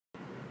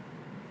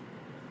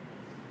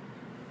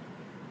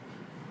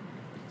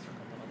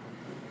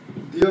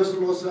Dios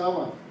los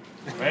ama.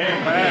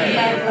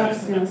 God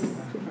loves us.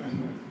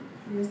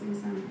 Dios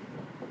nos ama.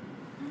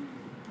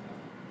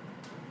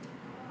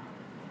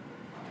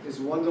 It's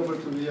wonderful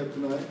to be here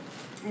tonight.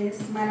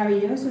 Es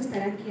maravilloso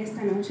estar aquí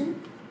esta noche.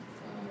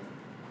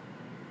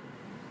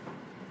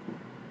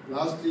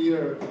 Last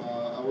year,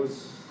 I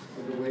was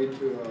on the way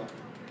to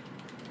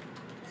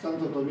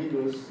Santo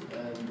Domingo,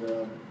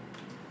 and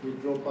we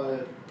drove by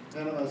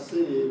Panama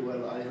City.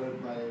 Well, I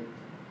heard my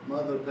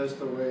mother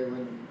passed away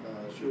when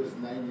she was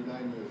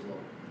 99 years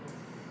old.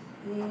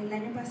 El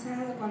año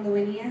pasado, cuando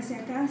venía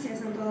hacia acá, hacia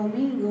Santo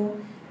Domingo,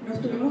 nos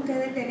tuvimos que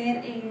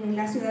detener en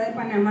la ciudad de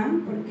Panamá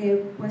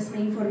porque pues me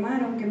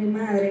informaron que mi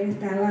madre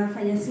estaba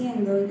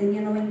falleciendo y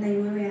tenía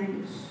 99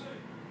 años.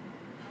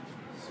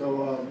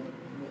 So,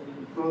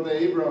 Brother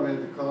Abraham had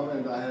to come,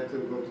 and I had to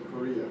go to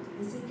Korea.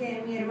 Así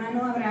que mi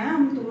hermano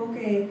Abraham tuvo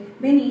que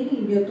venir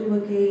y yo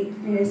tuve que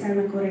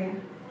regresarme a Corea.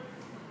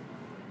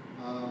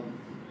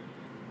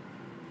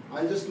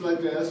 I'd just like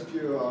to ask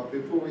you,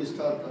 before we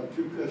start, a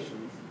few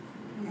questions.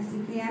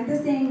 Así que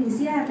antes de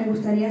iniciar, me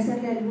gustaría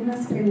hacerle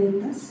algunas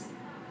preguntas.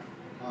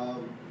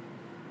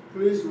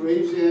 Please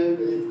raise your hand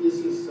if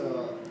this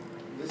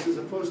is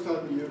the first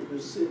time you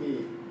see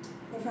me.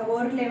 Por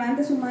favor,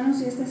 levante su mano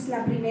si esta es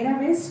la primera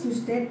vez que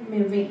usted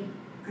me ve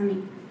a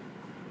mí.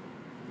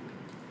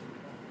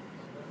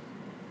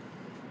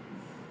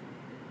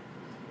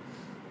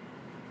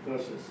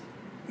 Gracias.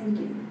 Thank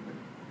you.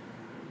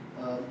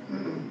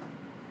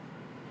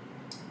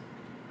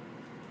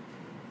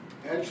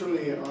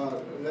 Actually,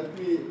 let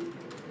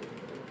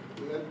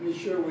me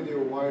share with you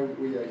why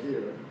we are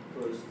here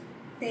first.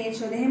 De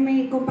hecho,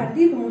 déjenme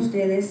compartir con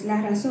ustedes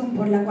la razón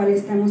por la cual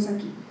estamos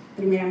aquí,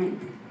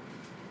 primeramente.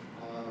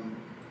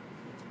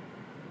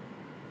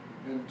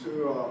 And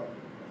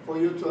for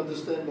you to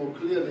understand more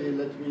clearly,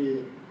 let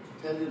me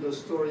tell you the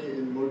story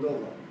in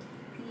Moldova.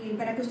 Y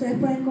para que ustedes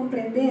puedan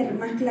comprender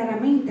más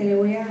claramente, le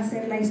voy a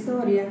hacer la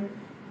historia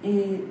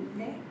de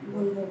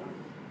Moldova.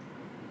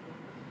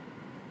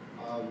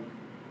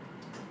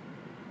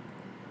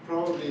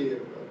 Probably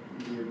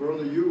the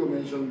brother Hugo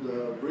mentioned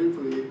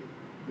briefly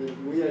that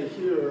we are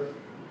here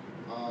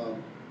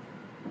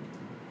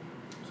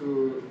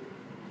to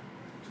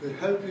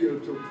help you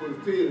to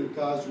fulfill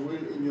God's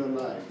will in your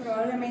life.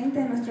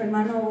 Probablemente nuestro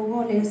hermano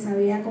Hugo les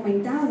había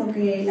comentado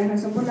que la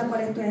razón por la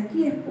cual estoy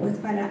aquí es pues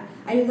para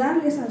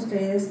ayudarles a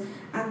ustedes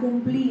a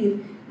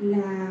cumplir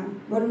la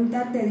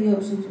voluntad de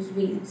Dios en sus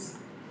vidas.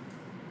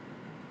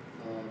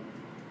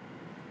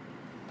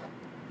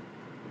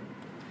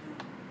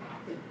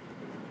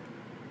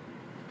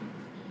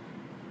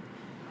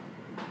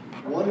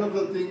 One of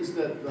the things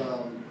that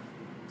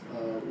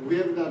we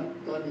have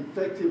not done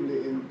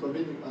effectively in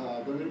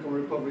Dominican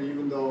Republic,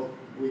 even though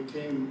we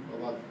came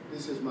about,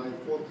 this is my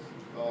fourth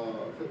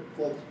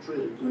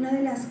trip. Una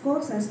de las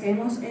cosas que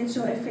hemos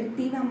hecho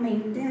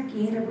efectivamente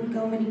aquí en República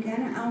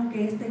Dominicana,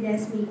 aunque esta ya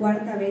es mi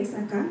cuarta vez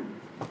acá,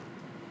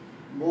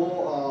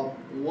 more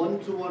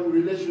one-to-one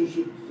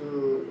relationship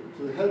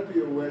to help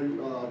you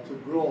to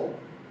grow.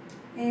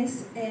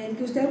 Es el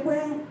que ustedes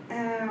puedan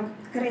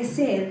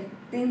crecer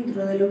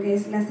dentro de lo que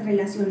es las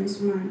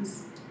relaciones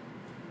humanas.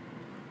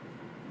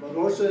 But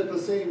also at the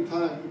same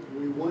time,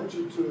 we want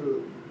you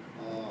to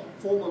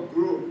form a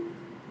group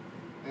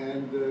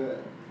and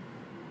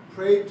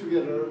pray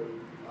together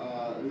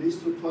at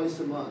least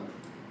twice a month.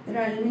 Pero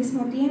al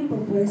mismo tiempo,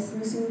 pues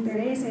nuestro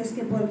interés es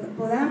que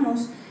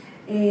podamos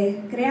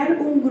crear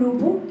un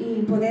grupo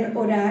y poder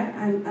orar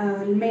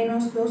al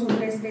menos 2 o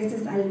 3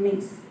 veces al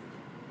mes.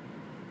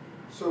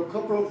 So a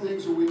couple of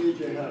things we need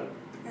your help.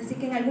 Así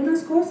que en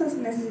algunas cosas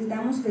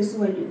necesitamos de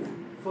su ayuda.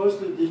 First,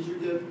 did you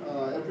get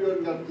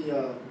everyone got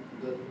the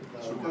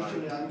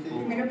questionnaire?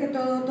 Primero que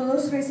todo,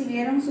 ¿todos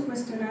recibieron su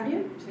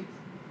cuestionario? Sí.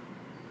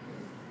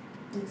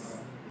 Yes.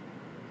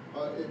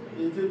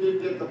 If you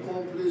did get the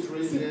form, please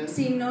raise your hand.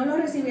 Si no lo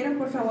recibieron,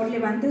 por favor,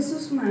 levanten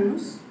sus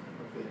manos.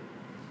 Okay.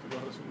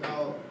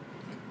 Now,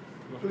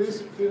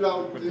 please fill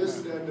out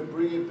this and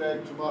bring it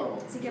back tomorrow.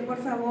 Así que por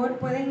favor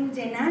pueden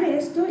llenar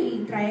esto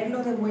y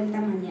traerlo de vuelta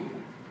mañana.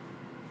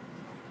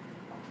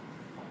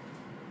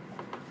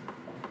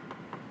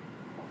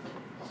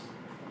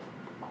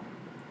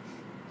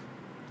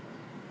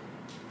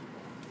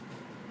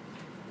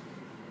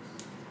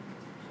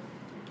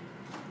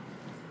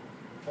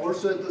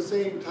 Also, at the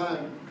same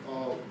time,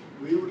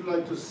 we would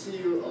like to see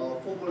you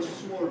form a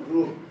small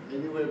group,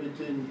 anywhere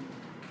between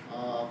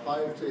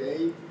 5 to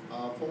 8,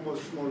 form a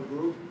small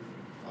group,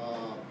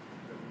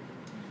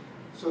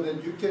 so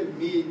that you can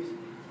meet,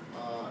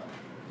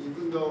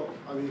 even though,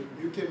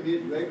 you can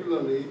meet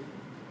regularly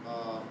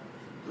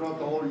throughout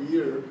the whole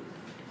year,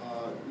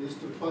 at least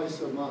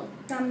twice a month.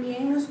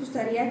 También nos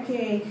gustaría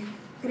que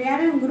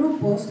crearan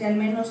grupos de al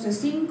menos de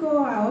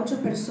 5 a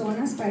 8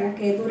 personas para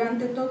que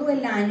durante todo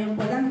el año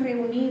puedan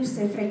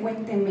reunirse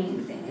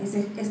frecuentemente,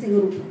 este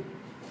grupo.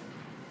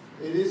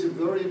 It is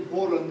very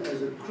important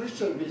as a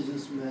Christian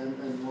businessman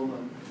and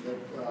woman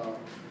that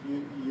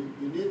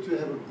you need to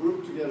have a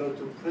group together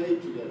to pray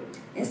together.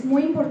 Es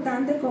muy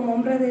importante como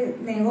hombre de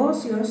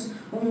negocios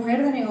o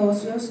mujer de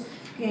negocios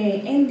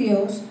que en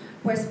Dios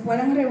pues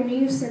puedan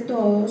reunirse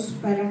todos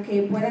para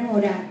que puedan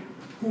orar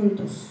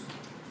juntos.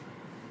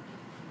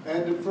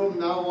 And from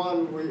now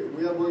on,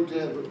 we are going to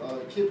have,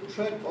 keep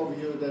track of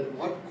you that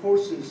what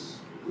courses,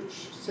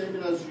 which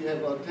seminars you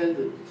have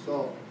attended.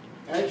 So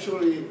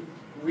actually,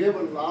 we have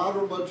a lot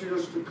of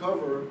materials to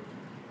cover,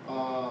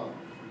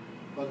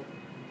 but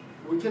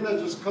we cannot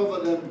just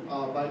cover them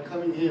by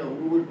coming here.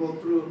 We will go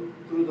through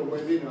the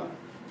webinar.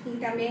 Y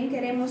también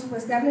queremos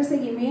pues darle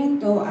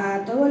seguimiento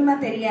a todo el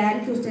material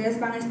que ustedes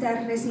van a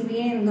estar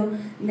recibiendo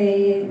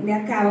de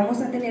acá.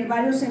 Vamos a tener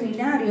varios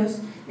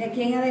seminarios de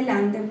aquí en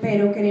adelante,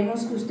 pero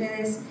queremos que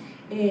ustedes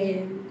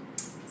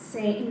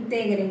se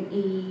integren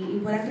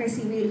y puedan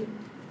recibir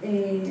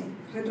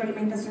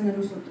retroalimentación de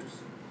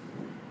nosotros.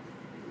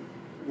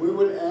 We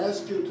will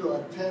ask you to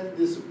attend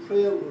this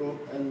prayer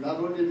group, and not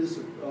only this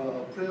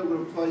prayer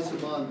group twice a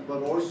month,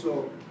 but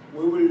also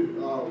we will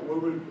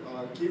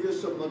give you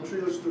some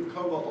materials to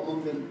cover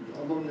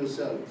among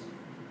yourselves.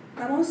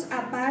 Vamos,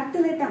 aparte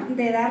de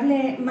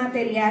darle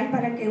material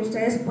para que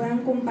ustedes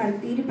puedan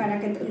compartir, para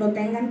que lo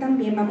tengan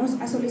también,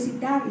 vamos a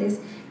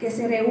solicitarles que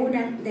se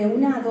reúnan de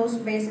 1 a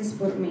 2 veces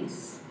por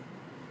mes.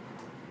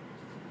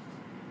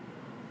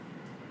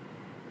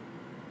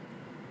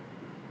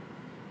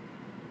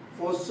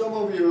 For some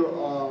of you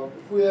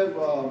who have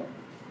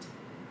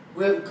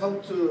come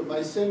to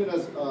my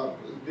seminars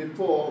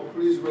before,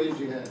 please raise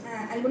your hand.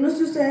 Algunos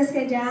de ustedes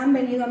que ya han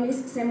venido a mis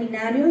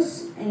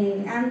seminarios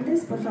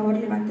antes, por favor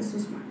levanten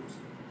sus manos.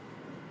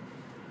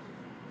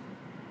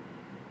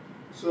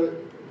 So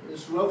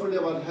it's roughly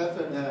about half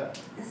and half.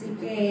 Así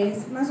que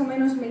es más o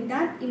menos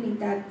mitad y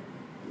mitad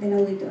del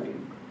auditorio.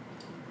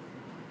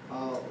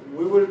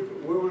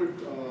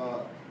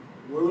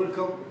 We will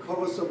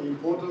cover some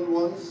important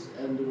ones,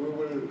 and we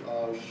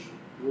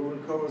will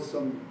cover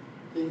some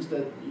things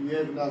that you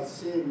have not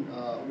seen,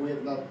 we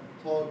have not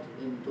taught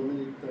in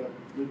Dominican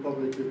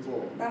Republic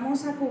before.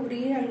 Vamos a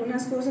cubrir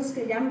algunas cosas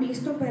que ya han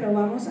visto, pero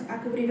vamos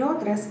a cubrir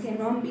otras que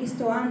no han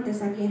visto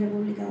antes aquí en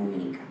República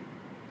Dominicana.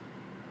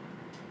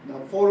 Now,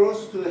 for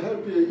us to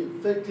help you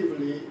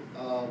effectively,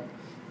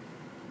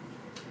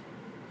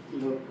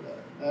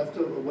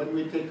 after when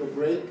we take a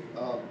break,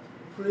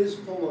 please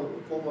form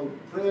a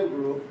prayer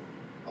group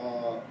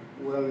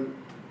where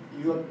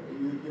you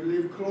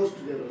live close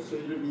together, so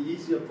it will be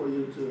easier for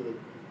you to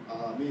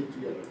meet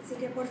together. Así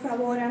que por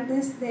favor,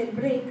 antes del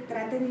break,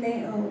 traten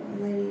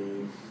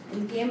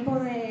el tiempo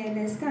de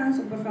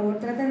descanso, por favor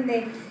traten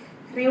de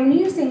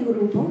reunirse en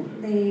grupo,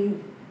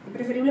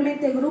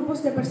 preferiblemente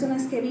grupos de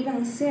personas que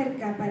vivan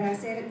cerca para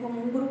hacer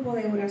como un grupo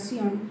de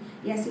oración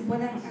y así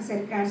puedan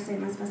acercarse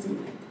más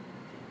fácilmente.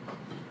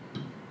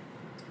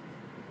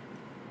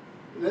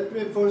 Let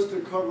me first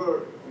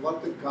cover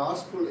what the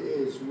gospel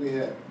is we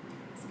have.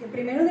 Así que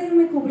primero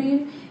déjenme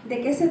cubrir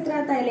de qué se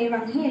trata el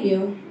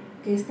evangelio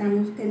que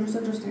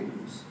nosotros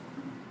tenemos.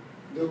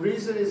 The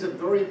reason is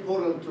very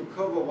important to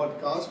cover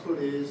what gospel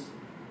is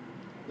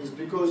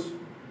because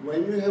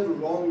when you have a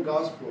wrong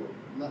gospel,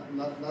 not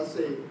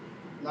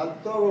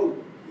thorough,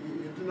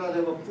 you do not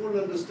have a full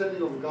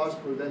understanding of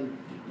gospel, then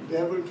the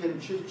devil can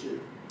cheat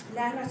you.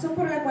 La razón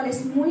por la cual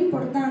es muy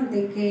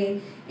importante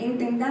que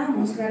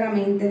entendamos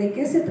claramente de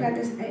qué se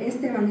trata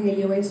este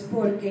evangelio es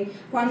porque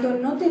cuando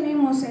no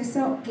tenemos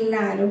eso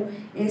claro,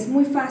 es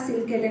muy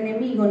fácil que el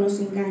enemigo nos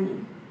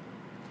engañe.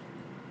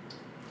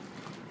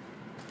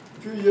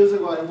 A few years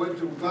ago I went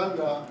to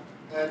Uganda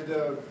and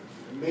it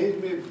made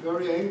me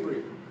very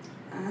angry.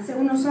 Hace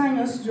unos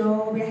años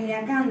yo viajé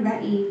a Uganda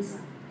y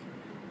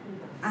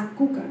a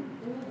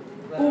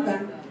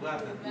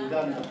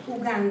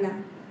Uganda.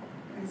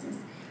 Gracias.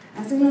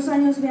 Hace unos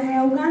años viajé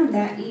a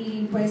Uganda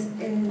y pues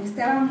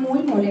estaba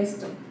muy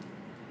molesto.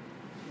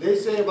 They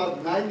say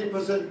about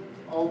 90%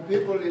 of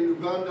people in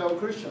Uganda are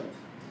Christians.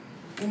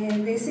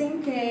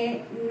 Dicen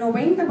que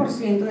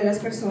 90% de las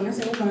personas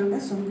en Uganda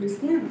son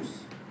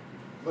cristianos.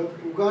 But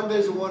Uganda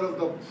is one of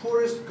the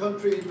poorest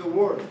countries in the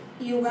world.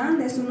 Y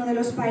Uganda es uno de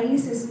los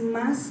países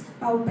más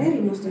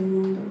paupérrimos del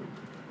mundo.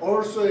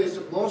 Also, it's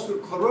the most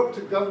corrupt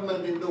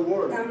government in the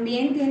world.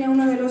 También tiene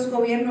uno de los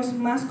gobiernos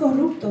más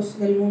corruptos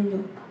del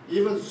mundo.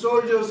 Even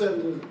soldiers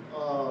and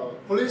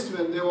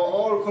policemen, they were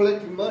all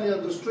collecting money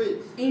on the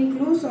streets.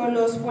 Incluso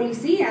los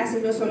policías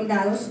y los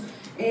soldados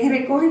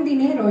recogen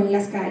dinero en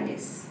las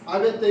calles. I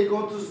bet they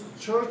go to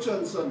church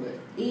on Sunday.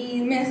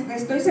 Y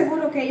estoy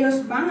seguro que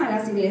ellos van a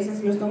las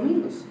iglesias los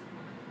domingos.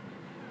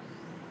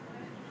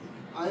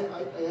 I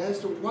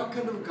asked them, what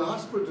kind of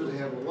gospel do they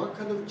have? What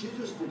kind of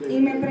Jesus do they Y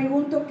me have?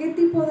 pregunto qué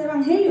tipo de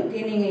evangelio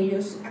tienen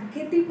ellos, a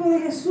qué tipo de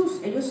Jesús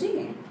ellos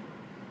siguen.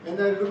 And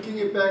then looking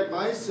back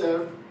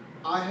myself,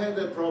 I had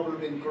that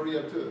problem in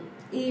Korea too.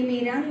 Y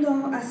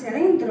mirando hacia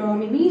adentro a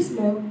mí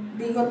mismo,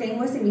 digo,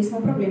 tengo ese mismo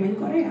problema en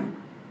Corea.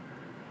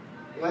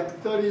 Like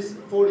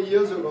 30, 40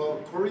 years ago,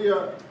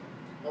 Korea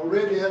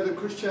already had the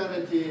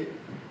Christianity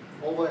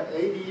over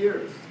 80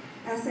 years.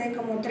 Hace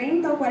como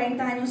 30 o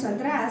 40 años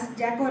atrás,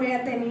 ya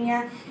Corea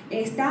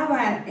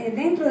estaba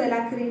dentro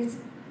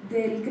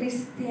del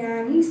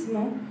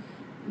cristianismo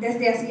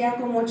desde hacía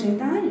como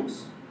 80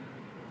 años.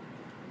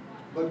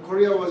 But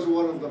Korea was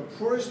one of the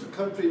poorest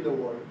country in the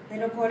world.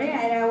 Pero Corea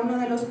era uno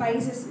de los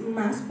países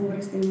más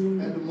pobres del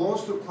mundo. And the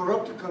most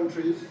corrupt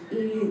countries.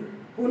 Y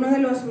uno de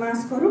los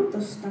más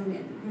corruptos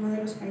también, uno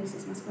de los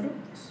países más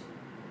corruptos.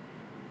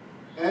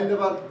 And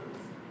about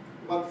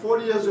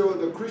 40 years ago,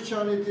 the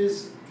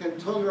Christianities can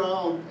turn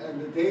around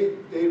and they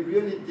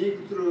really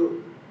dig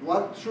through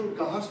what true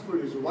gospel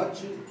is, what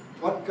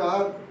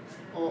God,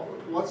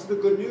 what's the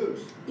good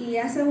news. Y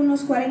hace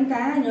unos 40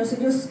 años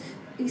ellos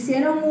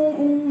hicieron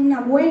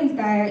una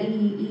vuelta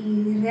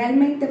y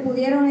realmente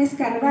pudieron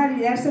escarbar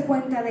y darse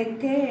cuenta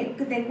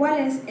de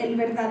cuál es el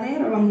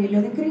verdadero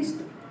evangelio de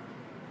Cristo.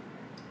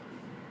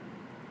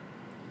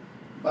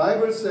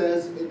 Bible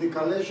says in the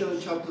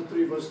Galatians chapter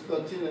 3 verse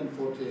 13 and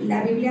 14.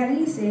 La Biblia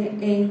dice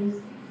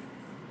en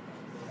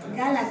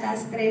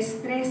Gálatas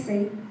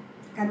 3:13,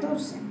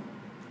 14.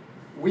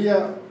 We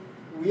are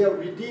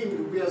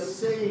redeemed, we are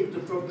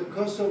saved from the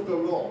curse of the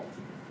law.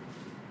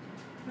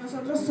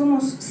 Nosotros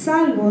somos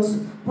salvos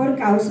por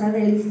causa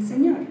del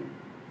Señor.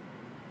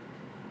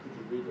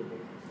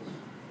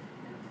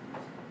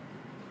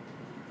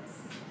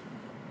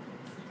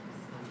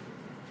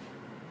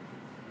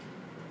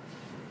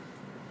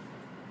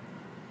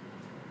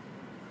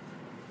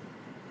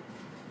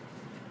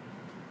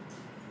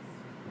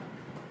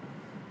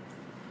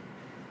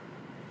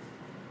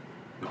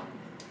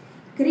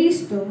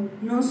 Cristo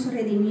nos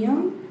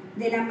redimió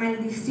de la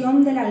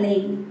maldición de la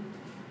ley,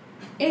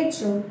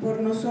 hecho por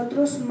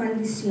nosotros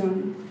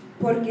maldición,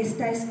 porque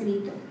está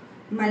escrito: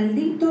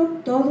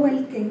 maldito todo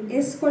el que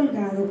es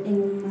colgado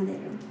en un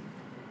madero.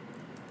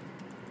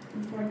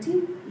 El 14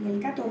 y el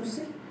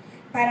 14.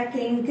 Para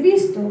que en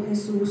Cristo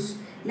Jesús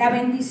la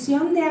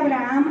bendición de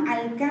Abraham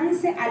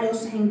alcance a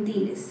los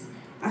gentiles,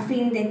 a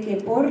fin de que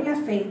por la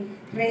fe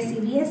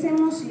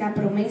recibiésemos la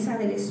promesa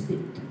del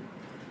Espíritu.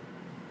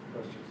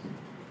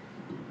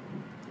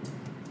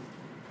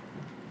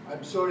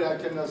 I'm sorry, I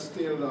cannot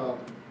still.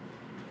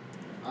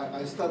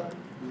 I start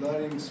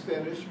learning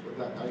Spanish,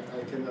 but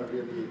I cannot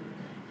really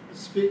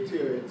speak to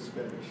you in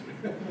Spanish.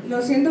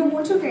 Lo siento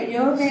mucho que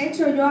yo, de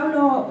hecho,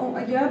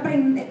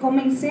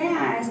 comencé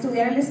a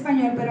estudiar el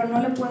español, pero no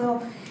le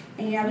puedo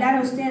hablar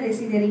a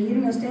ustedes y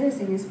dirigirme a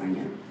ustedes en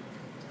español.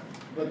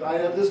 But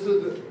I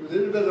understood a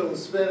little bit of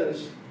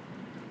Spanish.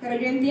 Pero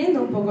yo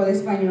entiendo un poco de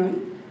español.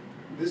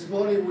 This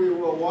morning we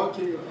were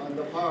walking on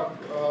the park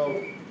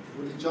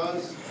with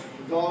John's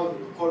dog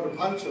called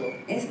Pancho.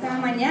 Esta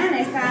mañana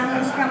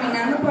estábamos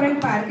caminando por el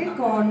parque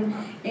con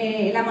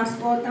la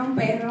mascota, un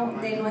perro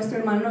de nuestro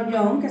hermano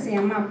John que se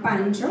llama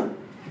Pancho.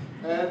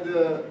 And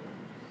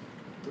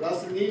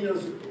lots of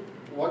niños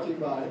walking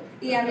by.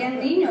 Y había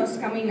niños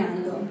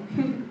caminando.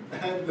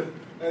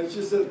 And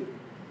she said,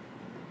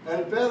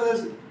 "El perro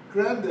es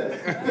grande."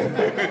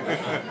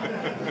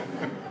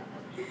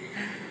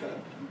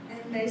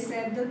 And they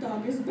said the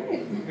dog is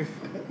big.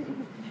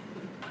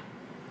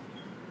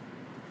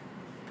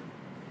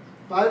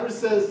 Bible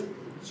says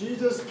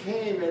Jesus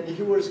came and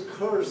he was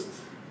cursed,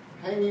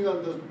 hanging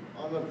on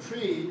a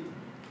tree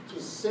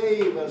to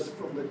save us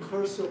from the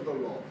curse of the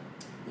law.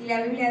 Y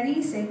la Biblia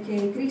dice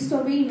que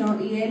Cristo vino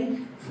y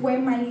él fue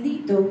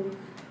maldito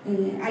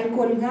al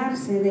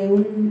colgarse de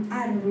un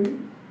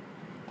árbol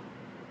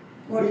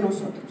por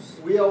nosotros.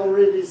 We are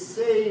already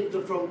saved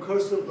from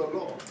curse of the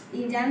law.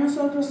 Y ya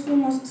nosotros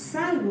fuimos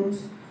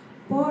salvos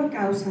por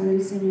causa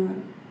del Señor.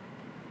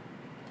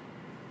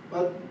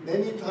 But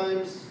many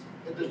times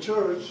in the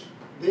church,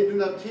 they do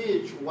not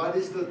teach what are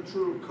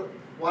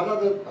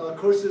the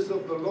curses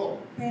of the law.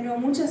 Pero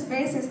muchas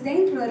veces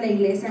dentro de la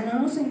iglesia no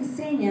nos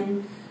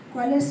enseñan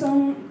cuál es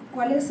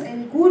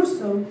el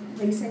curso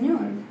del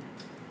Señor.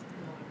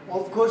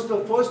 Of course,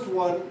 the first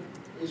one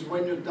is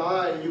when you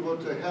die, you go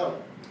to hell.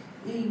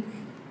 Y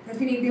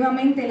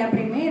definitivamente la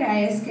primera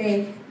es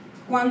que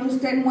cuando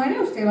usted muere,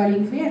 usted va al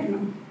infierno.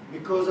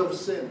 Because of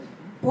sin.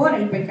 Por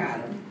el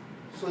pecado.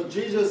 So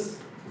Jesus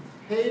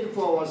paid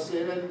for our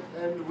sin, and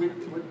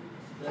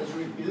as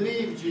we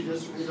believe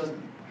Jesus, we don't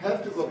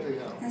have to go to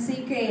hell.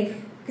 Así que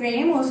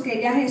creemos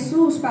que ya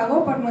Jesús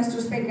pagó por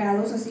nuestros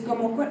pecados, así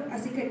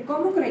que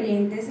como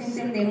creyentes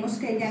entendemos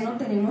que ya no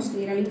tenemos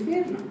que ir al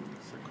infierno.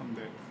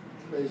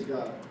 Praise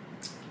God.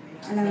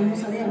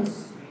 Alabemos a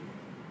Dios.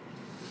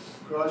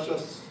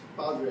 Gracias,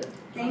 Padre.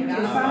 Thank you,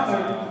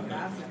 Father.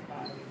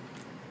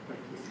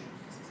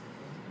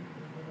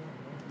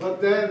 But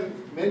then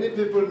many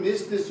people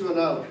miss this one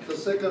out, the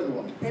second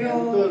one,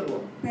 and third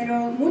one.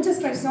 Pero muchas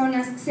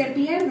personas se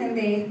pierden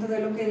de esto, de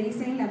lo que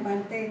dice en la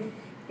parte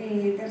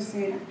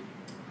tercera.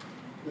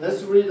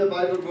 Let's read the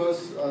Bible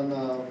verse on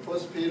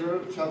 1 Peter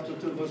chapter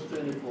 2, verse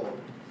 24.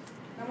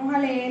 Vamos a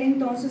leer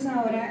entonces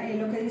ahora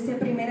lo que dice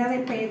Primera de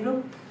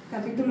Pedro,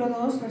 capítulo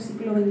 2,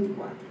 versículo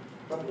 24.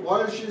 But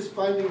while she's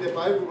finding the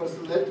Bible verse,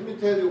 let me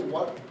tell you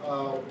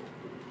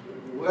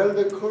where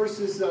the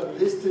curses are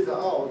listed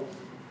out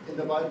in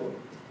the Bible.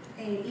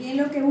 Y en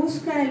lo que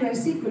busca el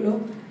versículo,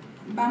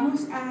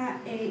 vamos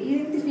a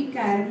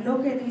identificar lo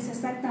que dice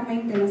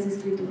exactamente las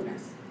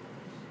Escrituras.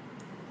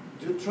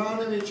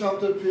 Deuteronomy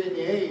chapter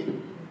 28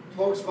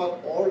 talks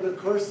about all the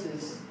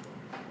curses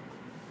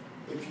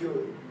if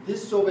you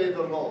disobey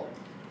the law,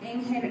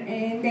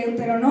 En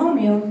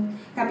Deuteronomio,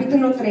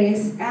 capítulo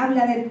 3,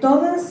 habla de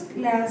todas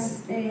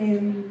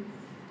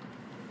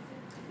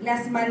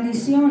las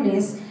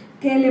maldiciones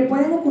que le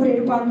pueden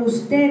ocurrir cuando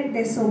usted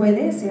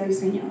desobedece al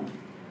Señor.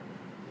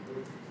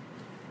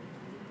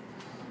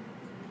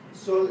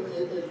 so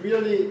it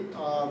really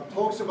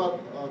talks about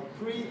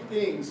three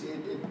things.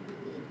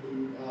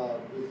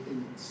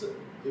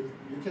 If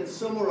you can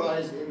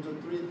summarize into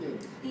three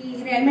things.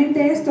 Y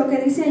realmente esto que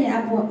dice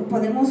allá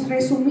podemos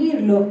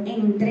resumirlo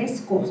en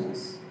tres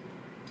cosas.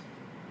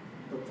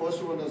 The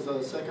first one is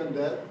the second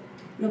death.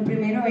 Lo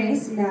primero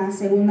es la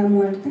segunda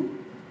muerte.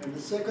 And the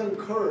second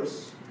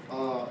curse,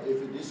 if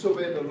you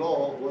disobey the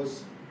law,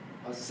 was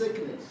a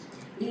sickness.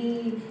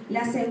 Y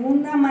la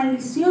segunda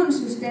maldición,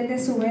 si usted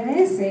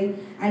desobedece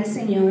al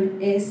Señor,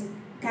 es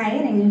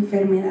caer en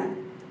enfermedad.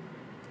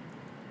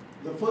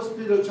 The first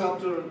Peter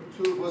chapter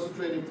 2 verse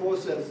 24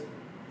 says,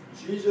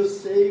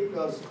 Jesus saved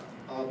us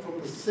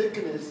from the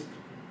sickness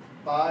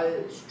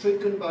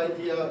stricken by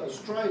the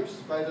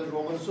stripes by the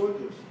Roman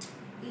soldiers.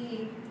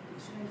 Y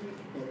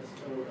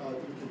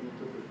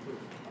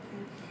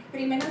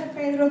Primero de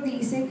Pedro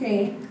dice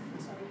que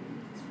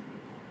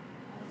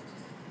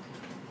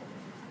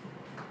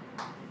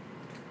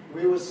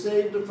we were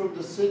saved from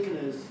the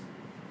sickness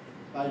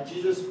by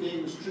Jesus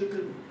being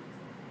stricken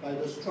by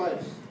the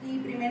stripes. Y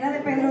Primera de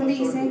Pedro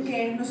dice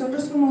que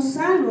nosotros fuimos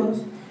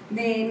salvos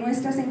de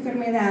nuestras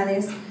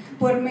enfermedades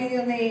por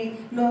medio de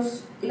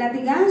los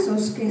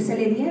latigazos que se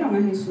le dieron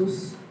a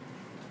Jesús.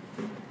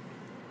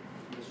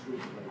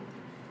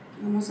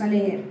 Vamos a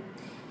leer.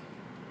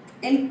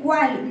 El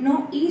cual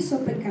no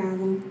hizo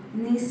pecado,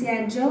 ni se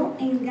halló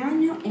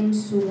engaño en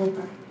su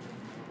boca.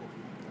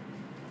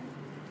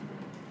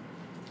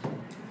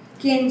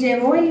 Quien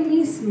llevó él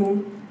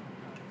mismo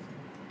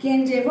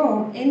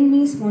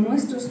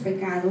nuestros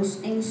pecados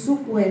en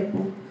su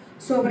cuerpo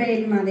sobre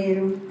el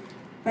madero,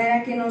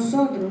 para que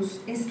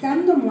nosotros,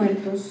 estando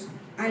muertos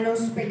a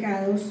los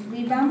pecados,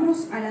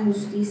 vivamos a la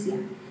justicia,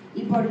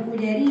 y por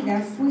cuya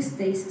herida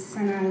fuisteis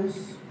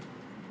sanados.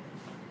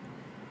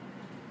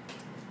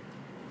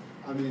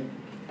 Amén.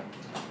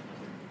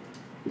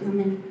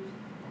 Amén.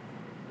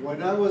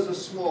 When I was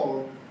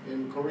small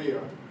in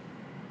Korea,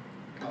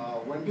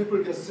 when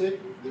people get sick,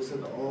 they said,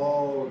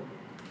 "Oh,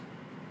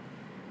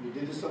 you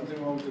did something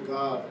wrong to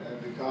God, and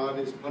God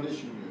is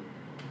punishing you."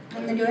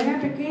 Cuando yo era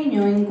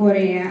pequeño en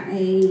Corea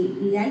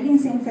y alguien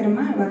se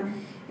enfermaba,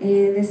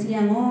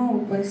 decían,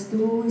 oh, pues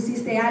tú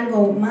hiciste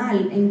algo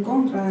mal en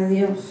contra de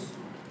Dios.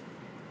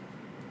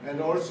 And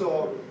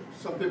also,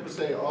 some people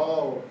say,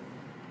 "Oh,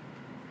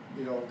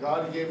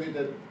 God gave you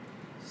the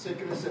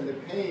sickness and the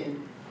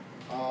pain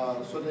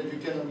so that you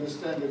can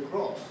understand the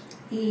cross."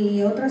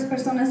 Y otras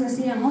personas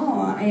decían,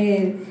 oh,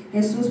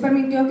 Jesús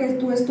permitió que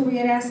tú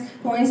estuvieras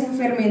con esa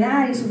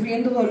enfermedad y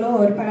sufriendo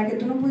dolor para que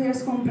tú no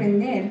pudieras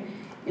comprender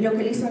lo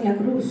que él hizo en la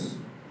cruz.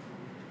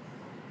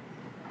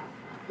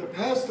 The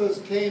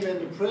pastors came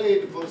and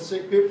prayed for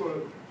sick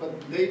people,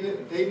 but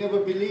they never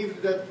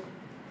believed that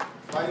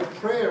by a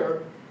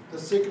prayer the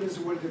sickness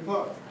will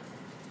depart.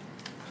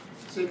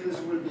 Sickness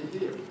will be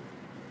healed.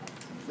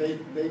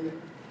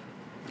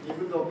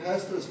 Even though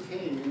pastors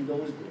came in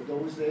those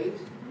days,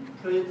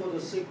 prayed for the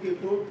sick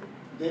people,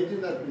 they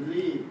did not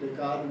believe that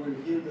God will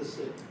heal the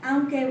sick.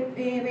 Aunque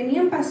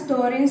venían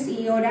pastores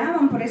y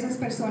oraban por esas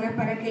personas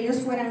para que ellos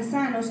fueran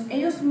sanos,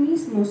 ellos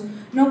mismos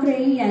no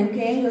creían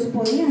que ellos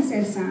podían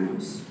ser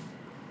sanos.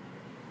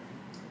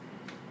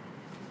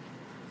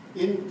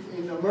 In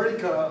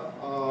America,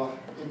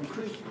 in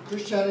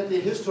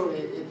Christianity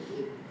history,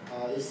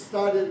 it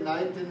started in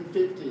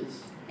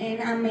 1950s.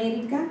 En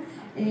América,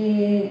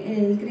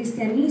 el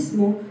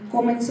cristianismo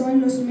comenzó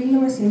en los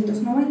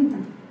 1990.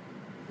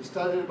 It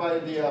started by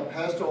the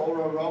pastor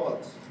Oral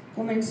Roberts.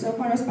 Comenzó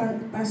con los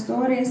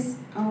pastores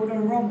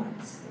Oral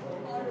Roberts.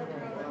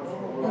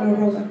 Oral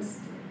Roberts.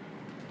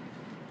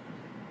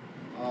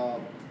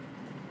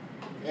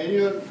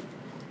 Anyone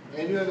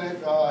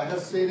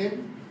has seen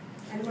him?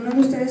 ¿Alguno de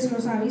ustedes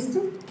los ha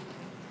visto?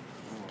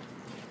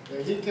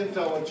 He came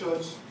to our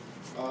church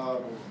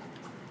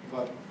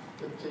about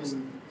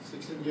 15,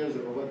 16 years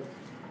ago, but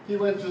he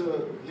went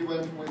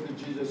with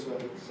Jesus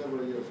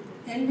several years ago.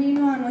 Él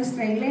vino a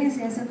nuestra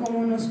iglesia hace como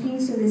unos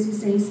 15 o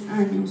 16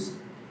 años.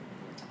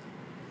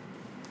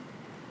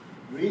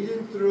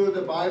 Reading through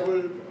the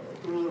Bible,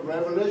 through the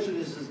Revelation,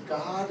 he says,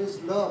 God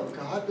is love.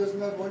 God does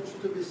not want you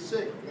to be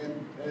sick.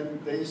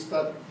 And they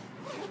start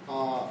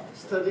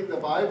studying the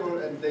Bible,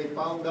 and they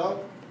found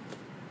out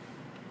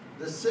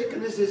the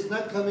sickness is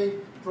not coming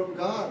from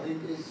God.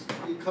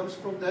 It comes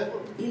from the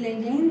devil. Y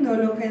leyendo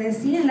lo que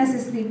decían las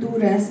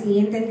escrituras y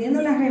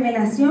entendiendo la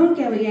revelación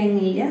que había en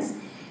ellas,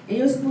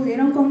 ellos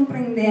pudieron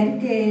comprender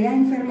que la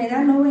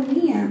enfermedad no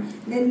venía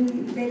del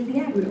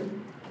diablo.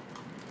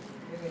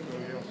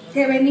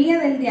 Que venía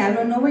del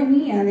diablo, no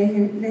venía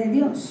de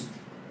Dios.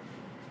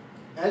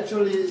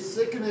 Actually,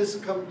 sickness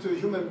comes to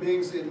human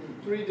beings in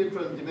 3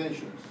 different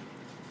dimensions.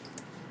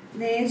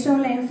 De hecho,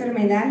 la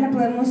enfermedad la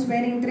podemos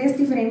ver en 3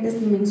 diferentes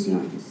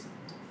dimensiones.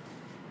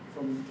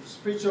 from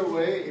spiritual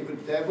way, if the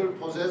devil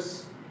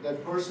possesses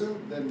that person,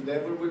 then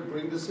devil will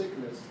bring the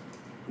sickness.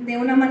 De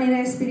una manera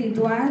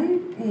espiritual,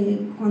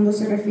 cuando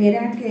se refiere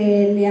a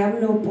que el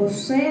diablo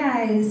posea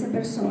a esa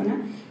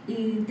persona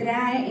y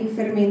trae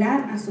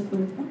enfermedad a su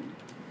cuerpo.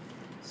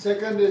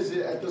 Second is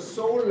at the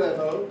soul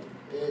level,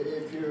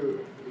 if you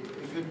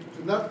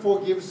do not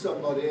forgive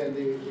somebody and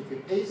if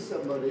you hate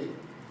somebody,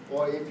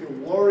 or if you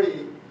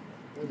worry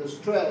with the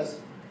stress,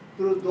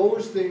 through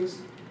those things,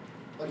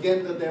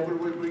 again the devil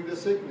will bring the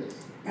sickness.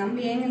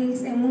 También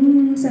en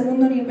un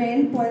segundo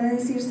nivel puede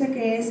decirse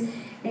que es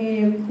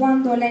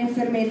cuando la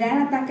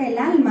enfermedad ataca el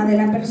alma de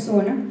la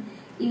persona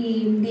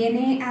y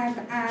viene a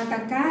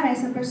atacar a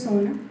esa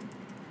persona.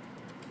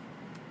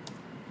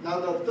 Now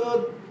the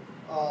third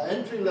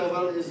entry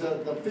level is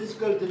the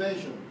physical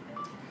dimension.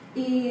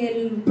 Y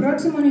el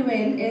próximo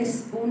nivel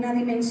es una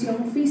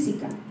dimensión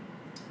física.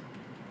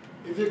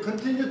 If you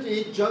continue to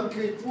eat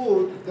junky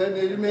food, then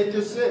it will make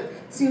you sick.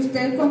 Si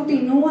usted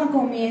continúa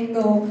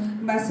comiendo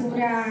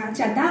basura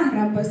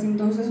chatarra, pues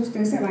entonces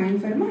usted se va a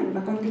enfermar,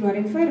 va a continuar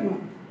enfermo.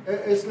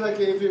 It's like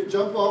if you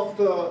jump off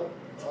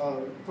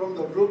from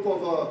the roof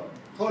of a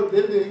tall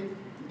building,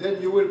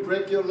 then you will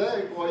break your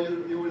leg or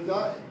you will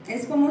die.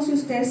 Es como si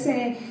usted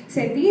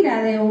se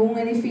tira de un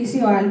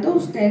edificio alto,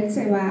 usted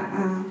se va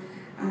a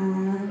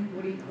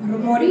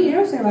morir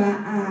o se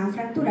va a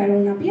fracturar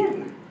una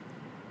pierna.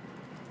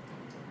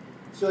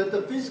 So at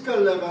the physical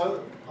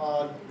level,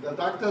 the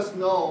doctors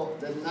know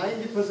that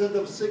 90%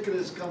 of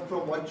sickness come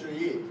from what you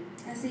eat.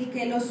 Así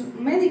que los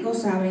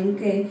médicos saben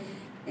que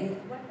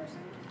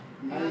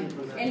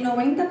el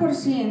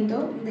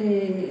 90%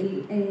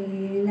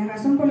 de la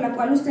razón por la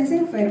cual usted se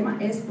enferma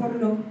es por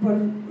lo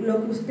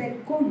que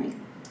usted come.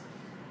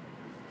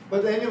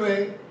 But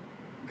anyway,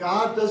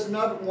 God does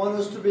not want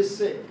us to be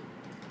sick.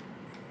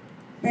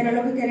 Pero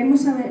lo que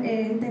queremos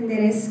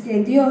entender es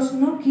que Dios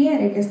no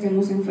quiere que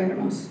estemos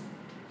enfermos.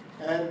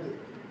 And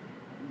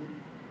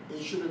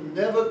it should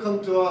never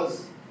come to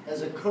us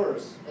as a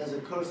curse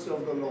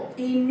of the law.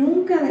 Y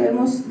nunca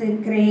debemos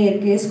de creer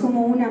que es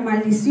como una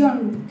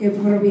maldición que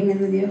proviene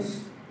de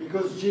Dios.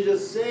 Because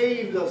Jesus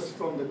saved us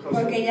from the curse.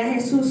 Porque ya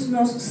Jesús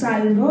nos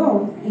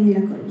salvó en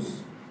la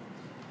cruz.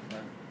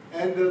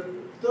 And the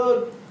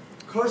third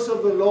curse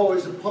of the law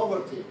is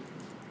poverty.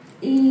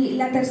 Y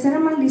la tercera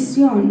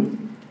maldición,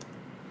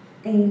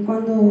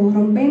 cuando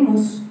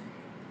rompemos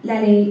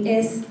la ley,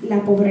 es la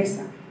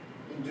pobreza.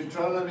 In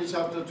Deuteronomy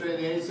chapter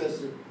 28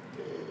 says,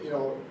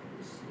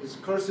 his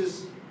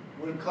curses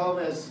will come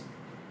as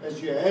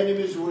your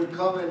enemies will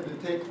come and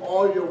they take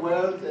all your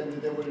wealth,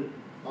 and they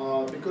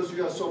will, because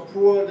you are so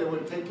poor, they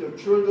will take your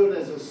children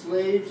as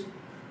slaves.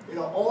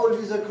 All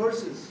these are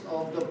curses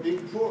of the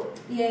being poor.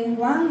 Y en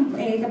Juan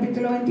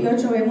capítulo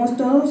 28 vemos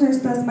todas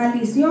estas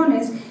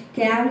maldiciones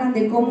que hablan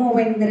de cómo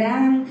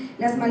vendrán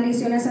las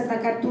maldiciones a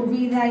atacar tu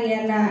vida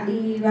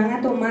y van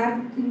a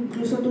tomar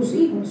incluso tus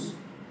hijos.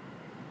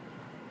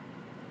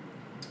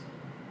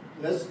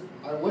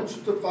 I want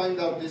you to find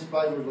out this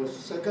Bible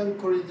verse, 2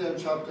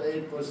 Corinthians chapter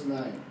 8, verse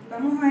 9.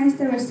 Vamos a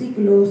este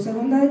versículo, 2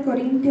 de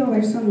Corintios,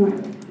 verso 9.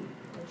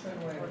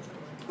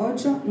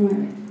 8,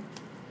 9.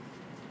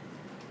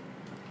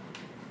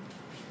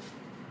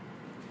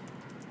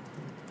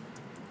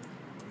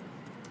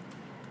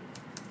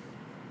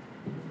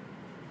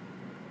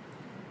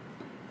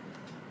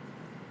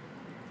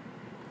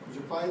 Did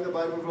you find the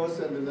Bible verse,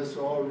 and let's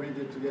all read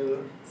it together?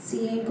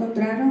 Si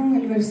encontraron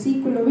el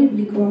versículo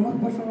bíblico,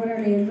 vamos por favor a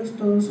leerlos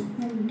todos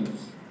juntos.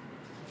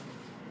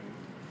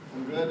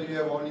 I'm glad you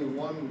have only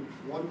one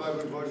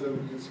Bible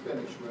version in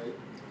Spanish, right?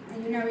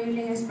 Hay una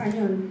Biblia en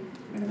español,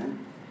 ¿verdad?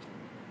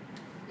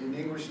 In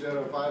English there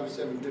are 5 or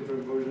 7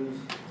 different versions.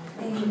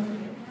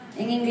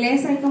 En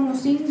inglés hay como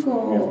 5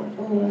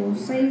 o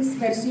 6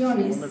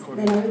 versiones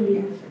de la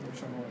Biblia.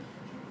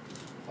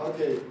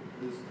 Okay,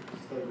 let's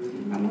start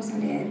reading. Vamos a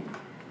leer.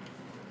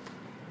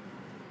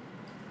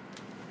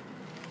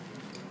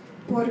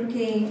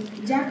 Porque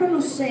ya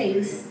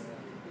conocéis.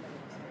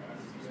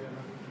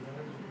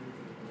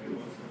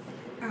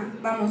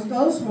 Vamos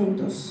todos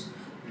juntos.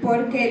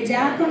 Porque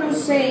ya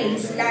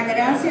conocéis la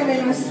gracia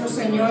de nuestro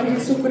Señor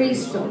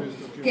Jesucristo,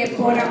 que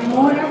por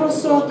amor a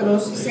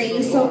vosotros se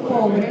hizo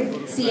pobre,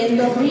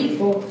 siendo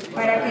rico,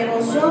 para que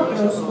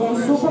vosotros con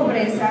su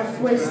pobreza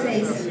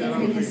fueseis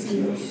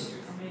enriquecidos.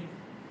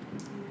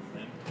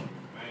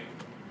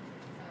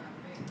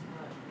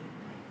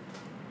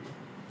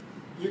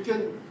 You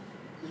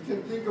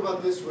can think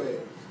about this way.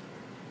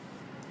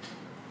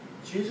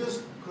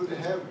 Jesus could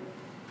have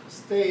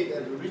stayed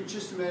as the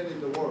richest man in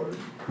the world.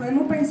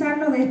 Podemos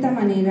pensarlo de esta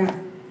manera.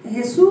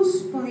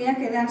 Jesús podía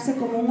quedarse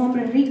como un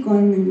hombre rico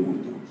en el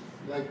mundo.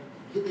 Like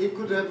he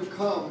could have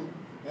come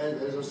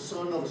as a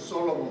son of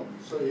Solomon.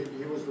 So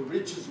he was the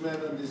richest man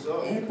on this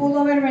earth. Él pudo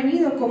haber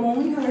venido como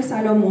un hijo de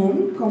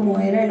Salomón, como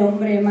era el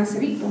hombre más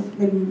rico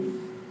del mundo.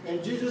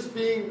 And Jesus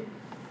being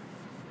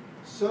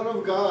Son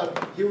of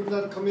God, he would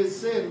not commit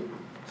sin.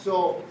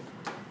 So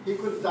he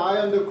could die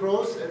on the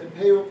cross and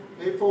pay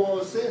for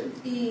our sin.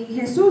 Y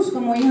Jesús,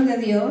 como Hijo de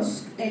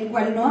Dios, el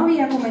cual no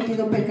había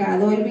cometido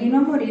pecado, Él vino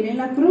a morir en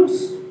la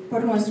cruz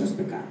por nuestros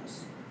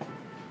pecados.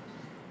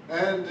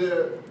 And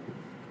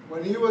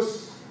when he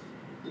was,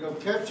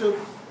 captured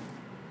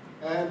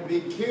and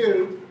being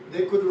killed,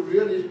 they could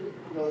really,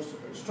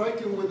 strike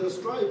him with the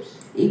stripes.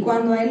 Y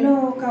cuando a Él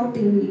lo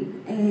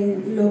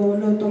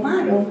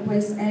tomaron,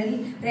 pues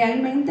Él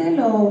realmente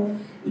lo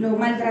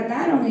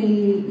maltrataron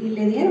y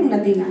le dieron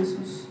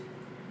latigazos.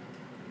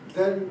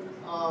 Then,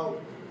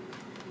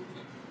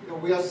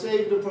 we are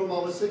saved from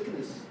our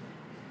sickness.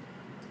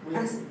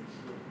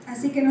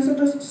 Así que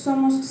nosotros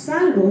somos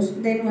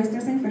salvos de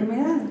nuestras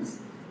enfermedades.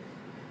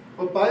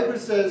 But Bible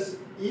says,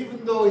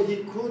 even though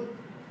he could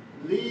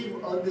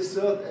live on this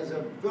earth as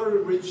a very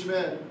rich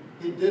man,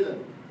 he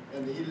didn't,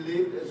 and he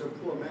lived as a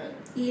poor man.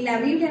 Y la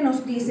Biblia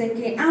nos dice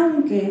que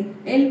aunque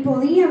Él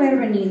podía haber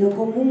venido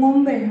como un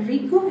hombre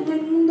rico en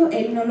el mundo,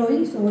 Él no lo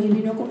hizo y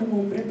vino como un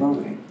hombre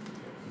pobre.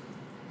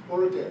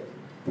 ¿Por qué?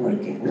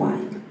 Porque, why?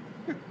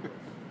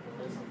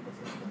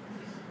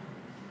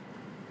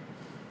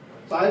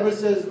 Bible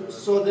says,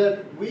 so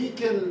that we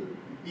can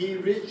be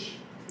rich.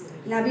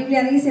 La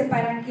Biblia dice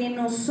para que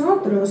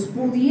nosotros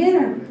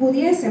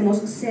pudiésemos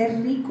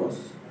ser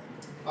ricos.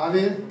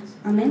 Amen.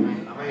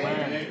 Amén.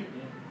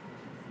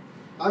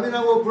 I mean,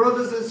 our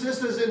brothers and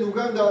sisters in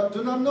Uganda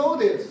do not know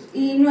this.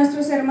 Y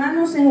nuestros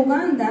hermanos en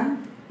Uganda,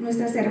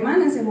 nuestras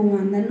hermanas en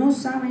Uganda no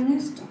saben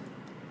esto.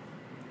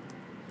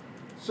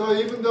 So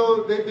even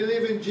though they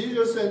believe in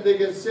Jesus and they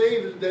get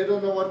saved, they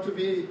don't know what to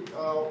be,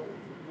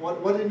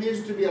 what it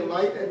means to be a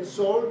light and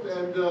salt,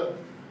 and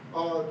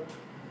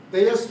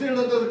they are still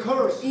under the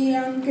curse. Y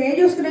aunque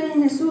ellos creen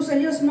en Jesús,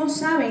 ellos no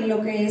saben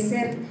lo que es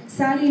ser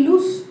sal y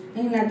luz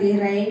en la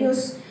tierra.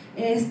 Ellos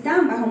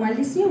están bajo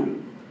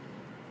maldición.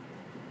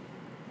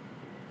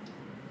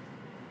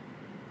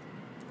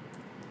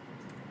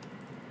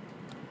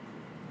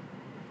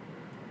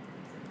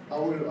 I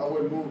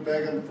will move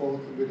back and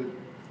forth with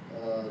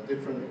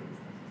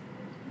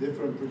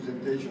different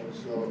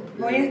presentations. So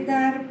Voy a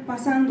estar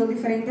pasando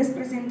diferentes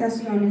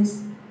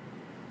presentaciones.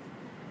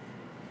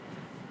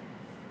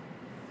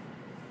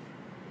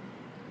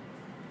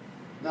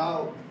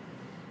 now,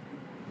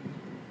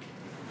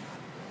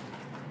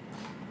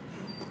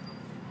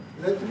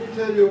 let me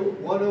tell you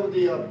one of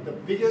the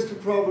biggest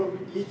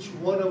problem each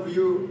one of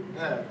you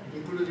have,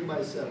 including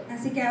myself.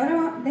 Así que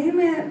ahora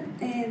déjenme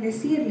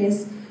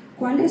decirles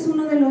cuál es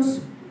uno de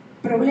los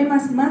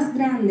problemas más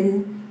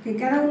grandes que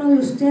cada uno de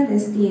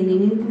ustedes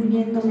tienen,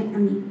 incluyéndome a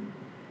mí.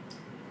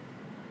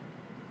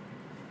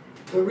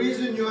 The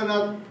reason you are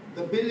not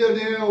the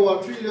billionaire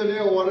or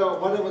trillionaire or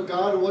whatever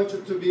God wants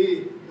you to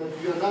be, that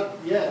you are not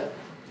yet,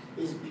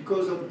 is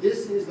because of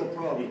this is the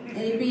problem.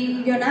 El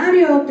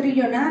billonario o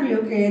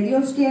trillonario que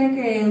Dios quiere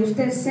que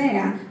usted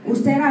sea,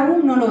 usted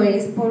aún no lo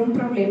es por un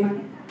problema.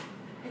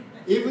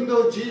 Even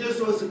though Jesus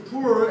was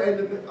poor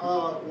and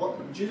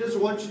Jesus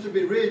wants you to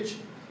be rich,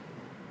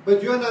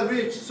 but you are not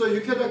rich, so you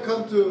cannot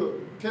come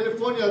to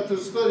California to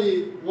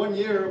study 1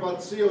 year about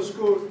CEO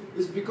school,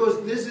 is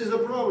because this is a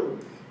problem.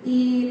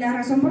 Y la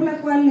razón por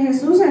la cual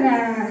Jesús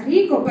era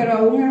rico,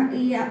 pero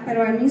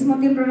al mismo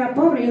tiempo era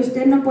pobre, y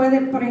usted no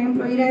puede, por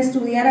ejemplo, ir a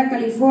estudiar a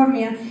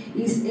California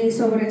y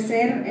sobre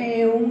ser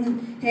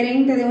un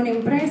gerente de una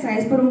empresa,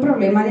 es por un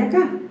problema de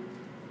acá.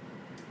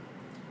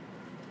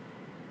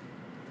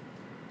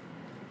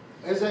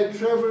 As I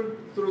traveled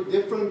through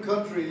different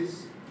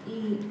countries,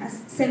 Y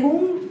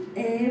según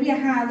he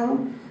viajado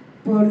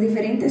por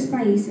diferentes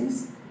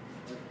países,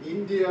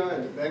 India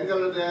and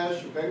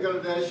Bangladesh.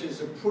 Bangladesh is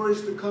the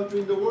poorest country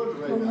in the world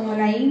right como now.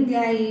 la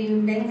India y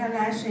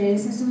Bangladesh,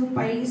 ese es un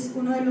país,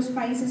 uno de los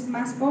países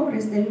más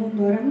pobres del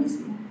mundo ahora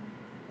mismo.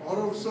 All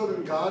of a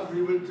sudden, God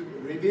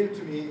revealed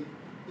to me,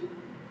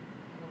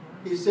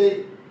 He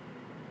said,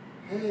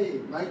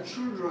 hey, my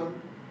children,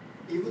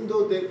 even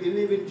though they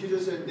believe in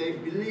Jesus and they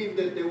believe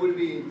that they will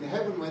be in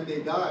heaven when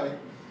they die,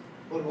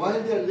 but while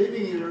they are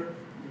living here,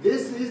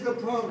 this is the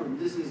problem,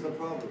 this is the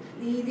problem.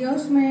 Y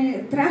Dios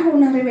me trajo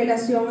una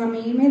revelación a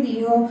mí y me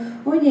dijo,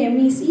 oye,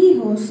 mis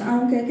hijos,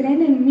 aunque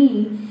creen en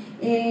mí,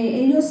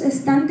 ellos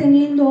están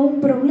teniendo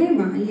un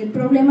problema, y el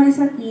problema es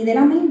aquí, de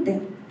la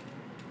mente.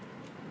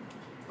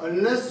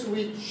 Unless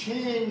we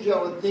change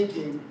our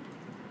thinking,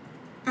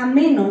 A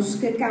menos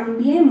que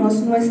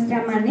cambiemos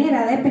nuestra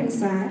manera de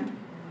pensar,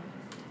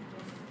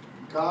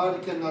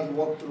 God cannot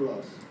walk through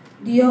us.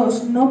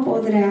 Dios no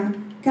podrá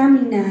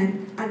caminar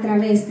a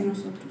través de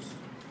nosotros.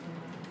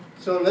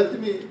 So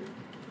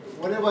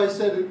whenever I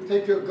said,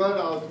 take your gun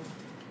out,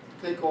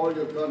 take all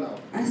your gun out.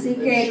 Así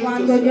And que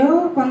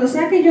shoot cuando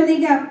sea que yo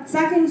diga,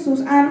 saquen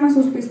sus armas,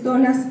 sus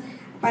pistolas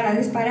para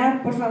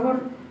disparar, por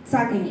favor,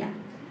 sáquenla.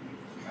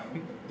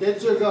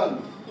 Get your gun.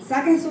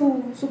 Saquen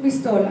su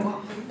pistola.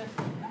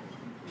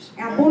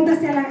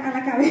 Apúntase a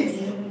la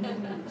cabeza.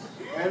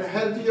 And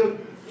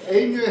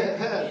aim your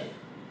head.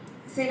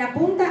 Se la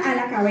apunta a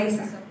la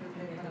cabeza.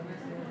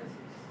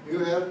 You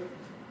have?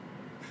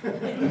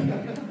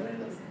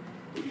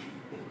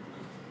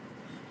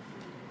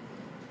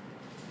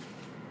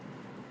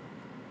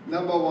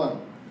 Number one.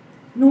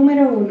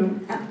 Número 1.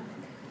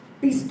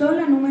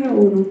 Pistola número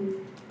 1.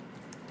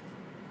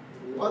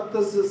 What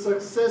does the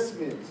success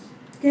mean?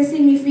 ¿Qué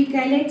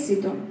significa el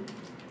éxito?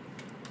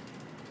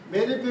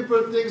 Many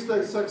people think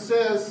that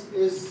success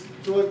is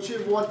to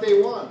achieve what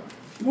they want.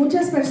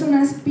 Muchas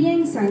personas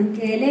piensan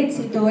que el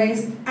éxito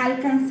es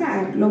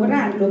alcanzar,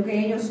 lograr lo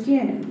que ellos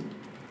quieren.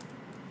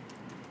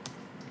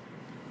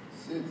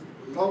 See,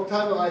 long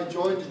time ago I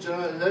joined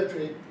General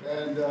Electric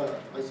and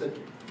I said,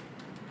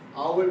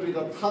 I will be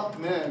the top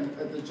man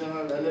at the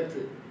General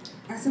Electric.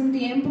 Hace un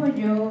tiempo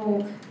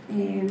yo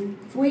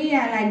fui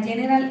a la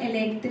General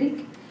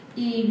Electric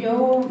y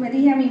yo me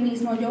dije a mí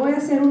mismo, yo voy a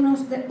ser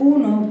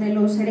uno de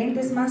los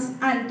gerentes más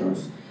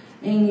altos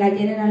en la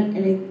General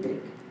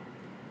Electric.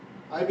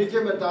 I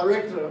became a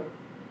director.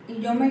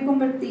 Y yo me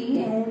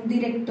convertí en un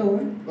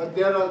director. But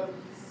there are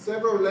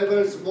several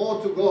levels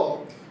more to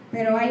go.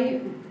 Pero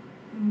hay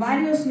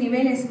varios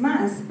niveles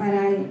más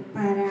para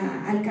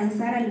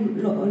alcanzar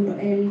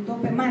el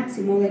tope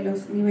máximo de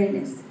los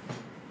niveles.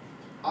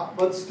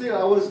 But still,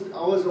 I was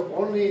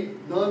only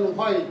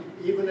non-white,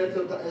 even as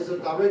a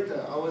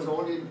director. I was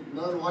only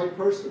non-white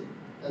person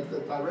at the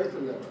director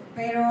level.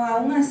 Pero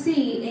aún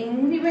así, en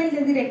un nivel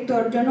de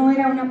director, yo no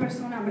era una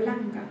persona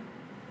blanca.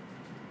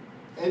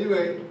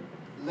 Anyway,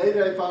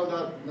 later I found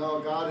out,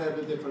 no, God had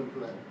a different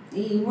plan.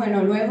 Y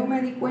bueno, luego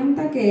me di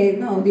cuenta que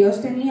no,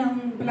 Dios tenía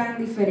un plan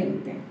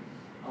diferente.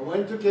 I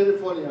went to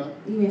California.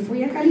 Y me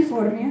fui a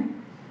California.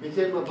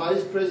 Became a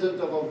vice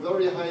president of a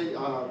very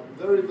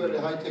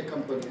high-tech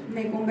company.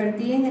 Me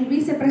convertí en el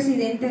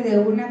vicepresidente de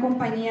una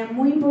compañía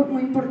muy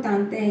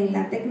importante en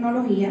la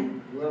tecnología.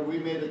 Where we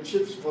made the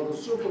chips for the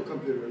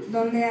supercomputers.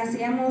 Donde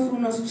hacíamos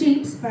unos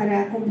chips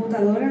para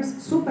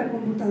computadoras,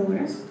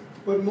 supercomputadoras.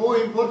 But more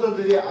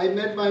importantly, I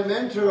met my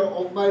mentor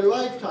of my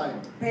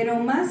lifetime. Pero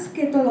más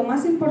que todo,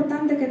 más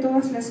importante que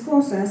todas las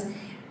cosas,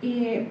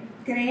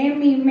 creé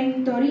mi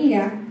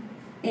mentoría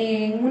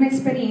en una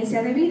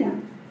experiencia de vida.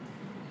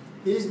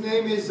 His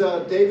name is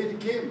David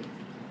Kim.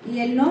 Y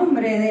el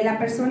nombre de la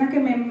persona que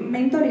me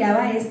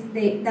mentoreaba es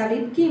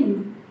David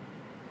Kim.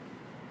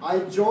 I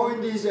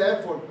joined his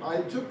effort.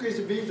 I took his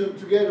vision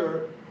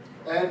together,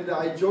 and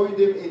I joined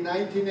him in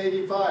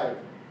 1985.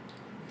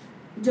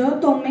 Yo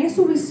tomé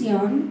su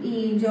visión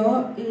y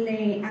yo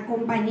le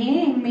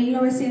acompañé en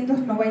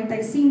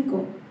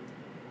 1995.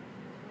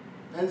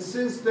 And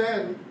since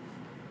then,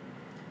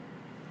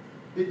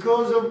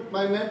 because of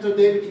my mentor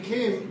David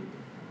Kim,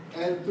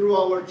 and through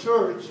our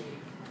church,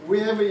 we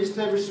have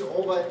established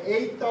over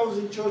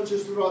 8,000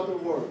 churches throughout the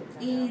world.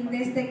 Y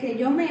desde que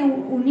yo me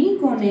uní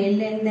con él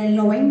en el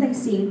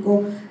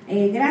 95,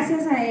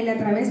 gracias a él, a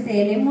través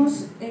de él,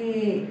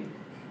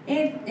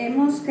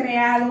 hemos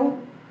creado,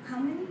 how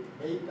many?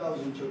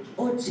 8,000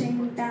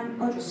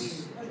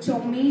 churches.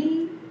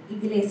 8,000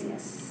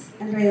 iglesias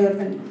alrededor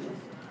del mundo.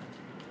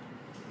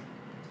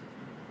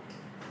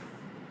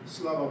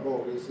 Slava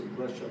Bog is in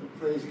Russian.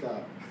 Praise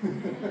God.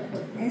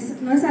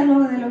 No es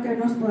algo de lo que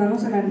nos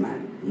podamos alarmar.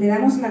 Le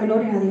damos la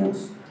gloria a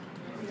Dios.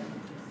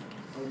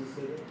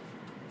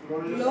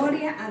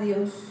 Gloria a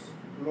Dios.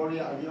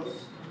 Gloria a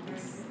Dios.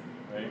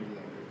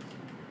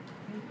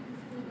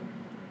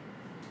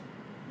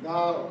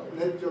 Now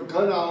let your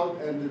gun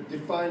out and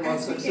define what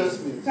Así success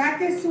que means.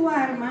 saque su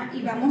arma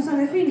y vamos a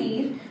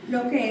definir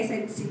lo que es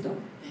éxito.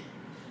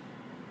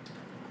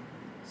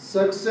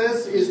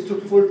 Success is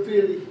to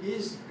fulfill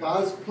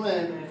God's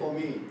plan for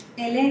me.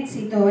 El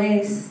éxito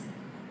es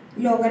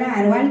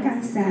lograr o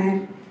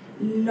alcanzar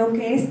lo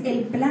que es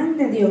el plan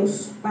de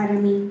Dios para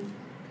mí.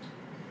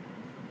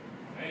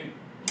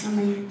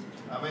 Amén.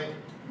 Amen.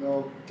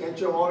 Now get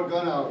your all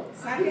gun out.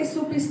 Saque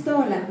su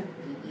pistola.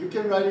 You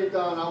can write it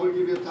down. I will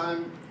give you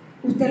time.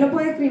 Usted lo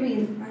puede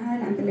escribir más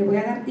adelante. Le voy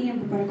a dar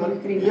tiempo para que lo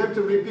But you escriba. have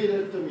to repeat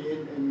it to me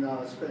in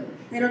Spanish.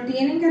 Pero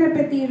tienen que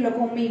repetirlo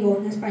conmigo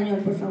en español,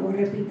 por favor,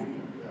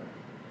 repítanlo.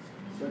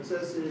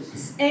 Success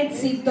is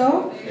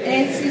Éxito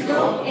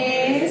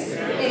es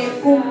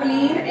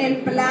cumplir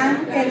el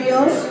plan que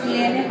Dios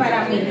tiene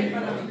para mí.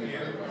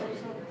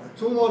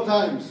 2 more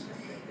times.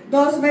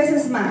 2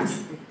 veces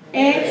más.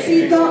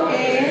 Éxito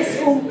es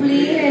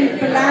cumplir el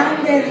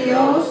plan que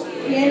Dios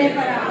tiene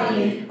para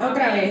mí.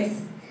 Otra vez.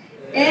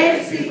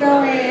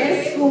 Éxito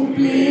es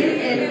cumplir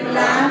el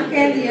plan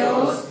que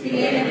Dios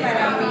tiene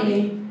para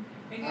mí.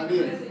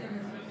 Amén.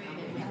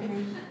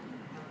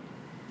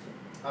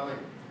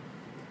 Amen.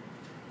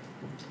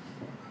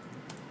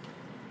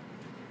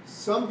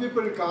 Some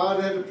people, God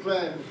had a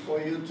plan for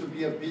you to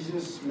be a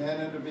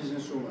businessman and a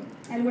businesswoman.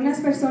 Algunas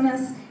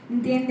personas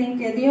entienden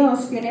que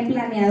Dios tiene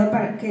planeado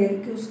para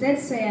que usted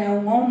sea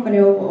un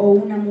hombre o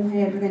una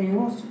mujer de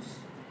negocios.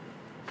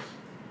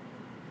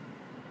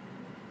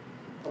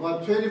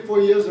 About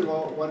 24 years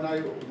ago, when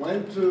I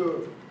went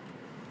to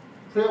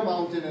Prayer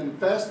Mountain and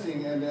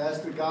fasting and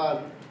asked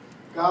God,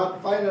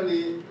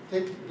 finally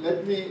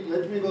let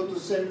me go to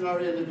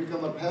seminary and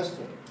become a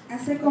pastor.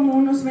 Hace como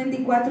unos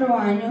 24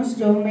 años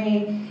yo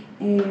me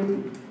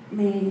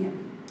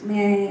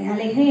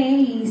alejé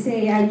y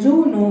hice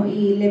ayuno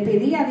y le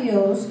pedí a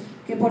Dios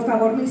que por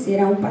favor me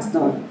hiciera un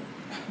pastor.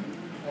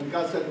 And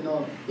And God said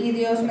no. Y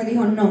Dios me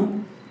dijo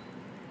no.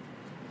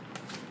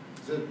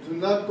 He said, do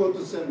not go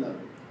to seminary.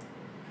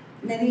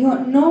 Me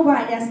dijo, no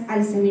vayas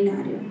al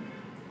seminario.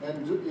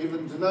 And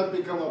even do not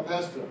become a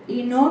pastor.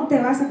 Y no te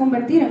vas a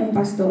convertir en un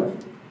pastor.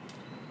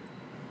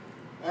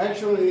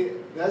 Actually,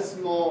 that's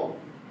more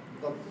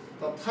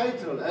the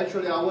title.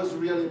 Actually, I was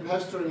really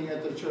pastoring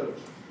at the church.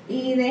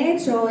 Y de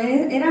hecho,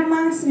 era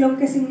más lo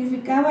que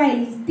significaba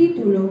el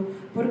título,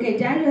 porque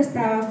ya yo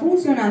estaba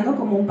funcionando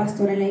como un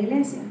pastor en la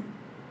iglesia.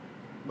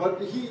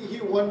 But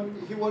he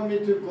want me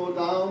to go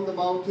down the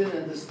mountain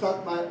and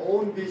start my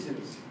own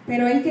business.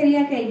 Pero él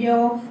quería que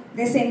yo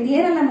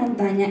descendiera la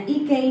montaña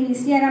y que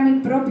iniciara mi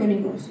propio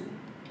negocio.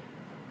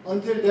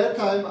 Until that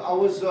time, I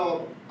was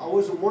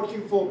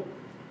working for,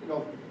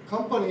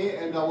 company,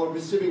 and I was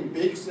receiving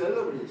big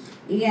salaries.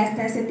 Y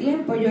hasta ese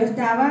tiempo yo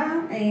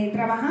estaba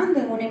trabajando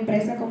en una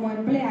empresa como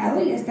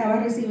empleado y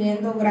estaba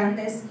recibiendo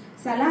grandes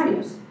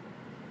salarios.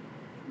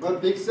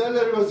 But big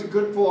salary was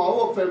good for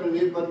our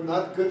family, but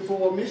not good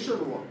for our mission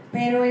work.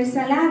 Pero el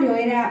salario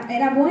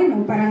era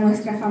bueno para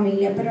nuestra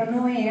familia, pero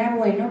no era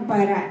bueno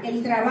para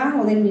el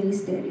trabajo del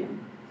ministerio.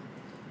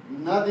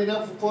 Not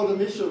enough for the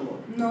mission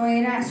work. No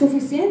era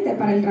suficiente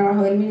para el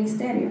trabajo del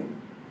ministerio.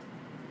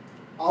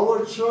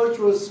 Our church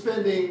was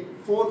spending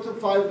 $4 to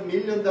 $5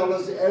 million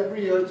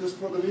every year just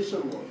for the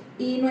mission work.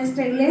 Y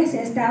nuestra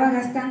iglesia estaba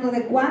gastando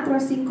de 4 a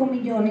 5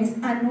 millones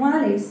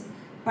anuales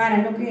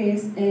para lo que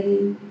es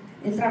el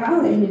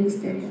trabajo del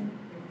ministerio,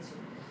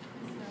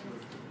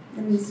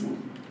 de misión.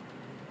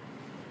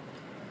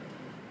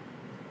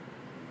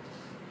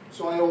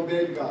 So I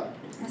obeyed God.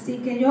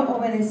 Así que yo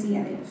obedecí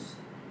a Dios.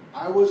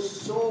 I was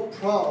so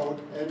proud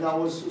and I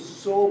was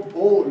so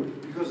bold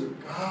because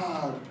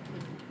God,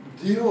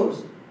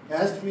 Dios,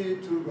 asked me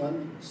to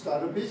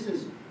start a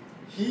business.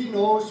 He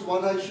knows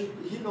what I should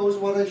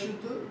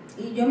do.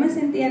 Y yo me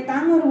sentía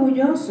tan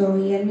orgulloso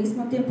y al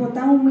mismo tiempo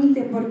tan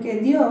humilde porque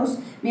Dios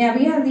me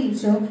había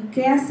dicho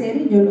qué hacer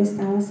y yo lo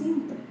estaba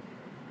haciendo.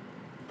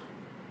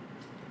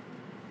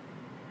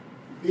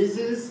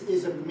 Business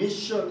is a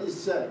mission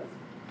itself.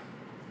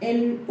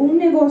 Un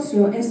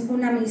negocio es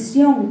una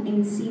misión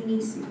en sí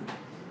misma.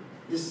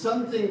 It's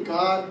something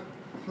God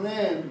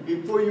planned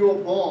before you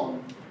were born.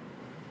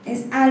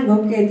 Es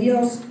algo que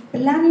Dios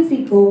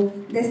planificó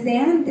desde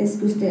antes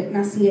que usted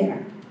naciera.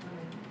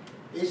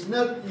 It's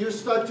not you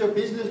start your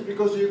business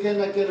because you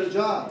cannot get a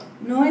job.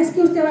 No es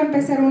que usted va a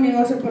empezar un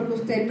negocio porque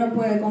usted no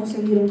puede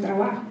conseguir un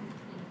trabajo.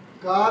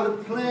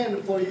 God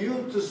planned for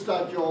you to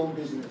start your own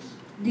business.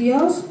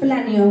 Dios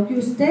planeó que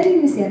usted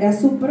iniciara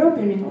su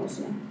propio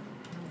negocio.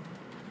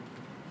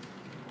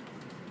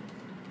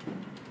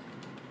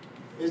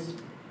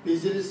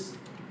 Business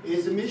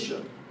is a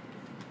mission.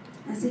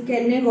 Así que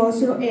el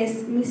negocio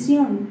es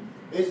misión.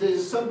 It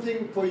is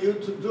something for you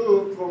to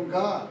do from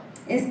God.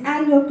 Es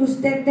algo que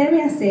usted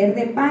debe hacer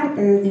de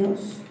parte de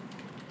Dios.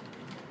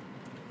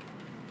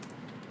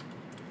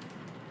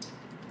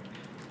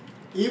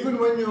 Even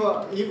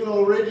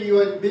already you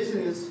are in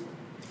business,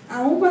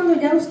 Aun cuando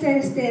ya usted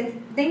esté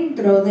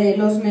dentro de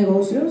los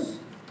negocios,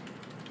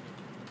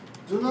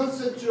 do not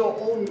set your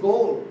own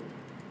goal.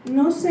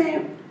 no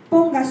se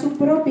ponga su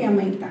propia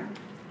meta.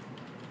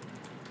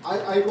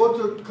 I go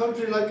to a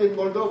country like in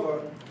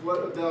Moldova,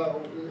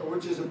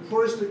 which is the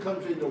poorest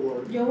country in the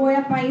world. Yo voy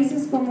a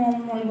países como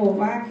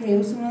Moldova, que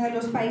es uno de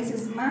los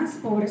países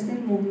más pobres del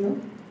mundo.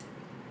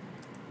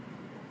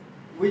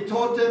 We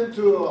taught them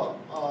to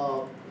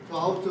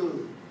how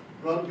to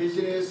run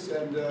business,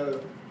 and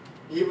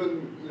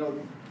even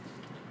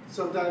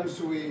sometimes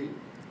we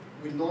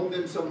loan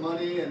them some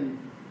money, and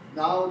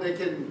now they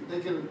can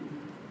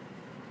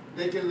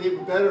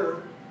live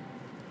better.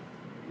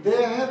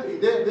 They're happy.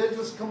 They're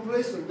just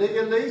complacent. They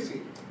get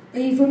lazy.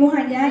 Y fuimos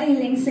allá y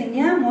le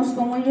enseñamos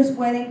cómo ellos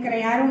pueden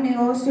crear un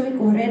negocio y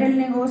correr el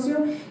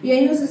negocio, y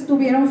ellos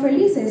estuvieron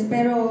felices,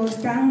 pero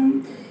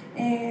son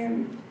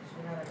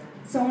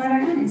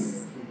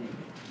haraganes.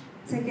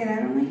 Se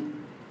quedaron ahí.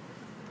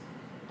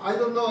 I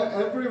don't know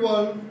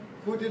everyone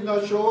who did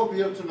not show up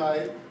here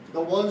tonight,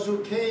 the ones who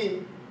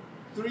came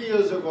 3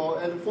 years ago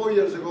and 4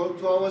 years ago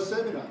to our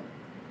seminar.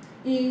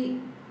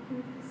 Y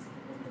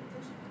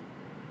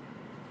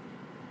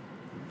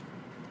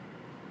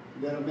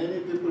There are many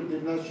people who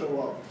did not show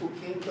up, who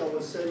came to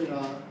our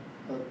seminar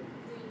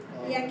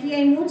Y aquí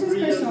hay muchas 3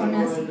 years ago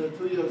personas and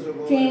 2 years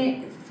ago.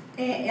 que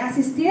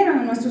asistieron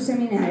a nuestro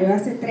seminario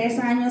hace 3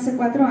 años, hace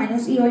 4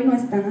 años y hoy no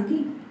están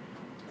aquí.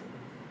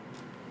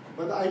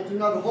 But I do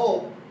not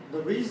hope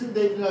the reason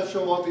they did not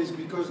show up is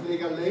because they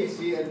got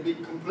lazy and be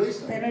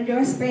complacent. Pero yo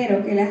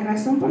espero que la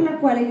razón por la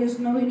cual ellos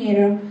no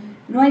vinieron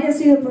no haya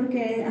sido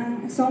porque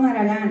son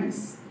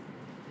haraganes.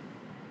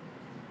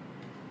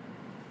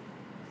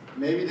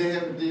 Maybe they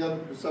have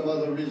some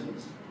other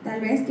reasons. Tal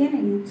vez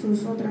tienen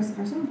sus otras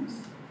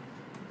razones.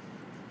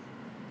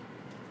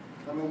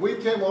 I mean, we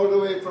came all the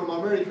way from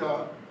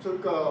America,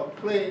 took a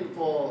plane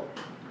for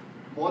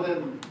more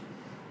than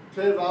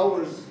 12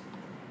 hours,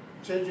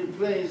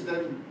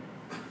 then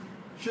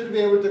should be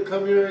able to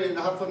come here in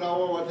half an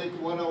hour or take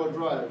 1 hour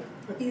drive.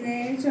 Y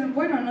de hecho,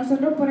 bueno,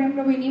 nosotros por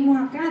ejemplo vinimos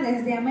acá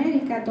desde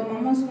América,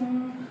 tomamos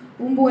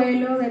un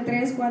vuelo de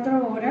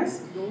 3-4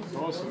 horas,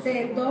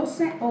 de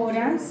 12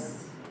 horas,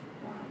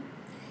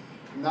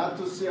 Not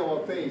to see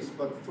our face,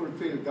 but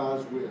fulfill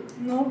God's will.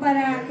 no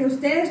para que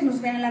ustedes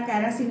nos vean la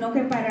cara, sino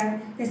que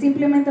para que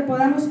simplemente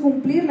podamos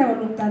cumplir la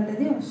voluntad de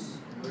Dios.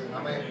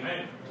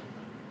 Amen.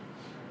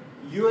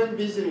 You in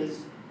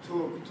business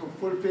to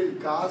fulfill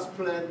God's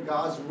plan,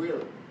 God's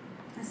will.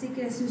 Así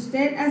que si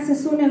usted hace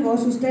su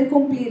negocio, usted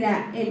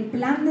cumplirá el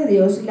plan de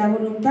Dios y la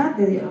voluntad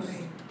de Dios.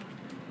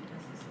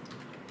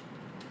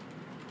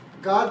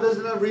 God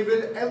does not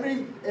reveal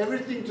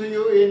everything to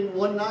you in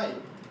one night.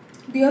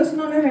 Dios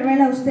no le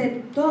revela a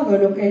usted todo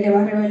lo que Él le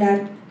va a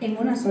revelar en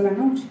una sola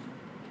noche.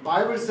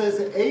 Bible says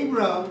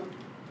Abraham,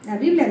 La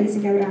Biblia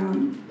dice que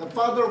Abraham, the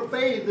father of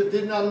faith,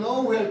 did not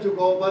know where to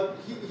go, but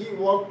he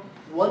walked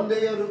one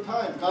day at a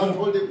time. God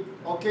told him,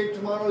 okay,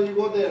 tomorrow you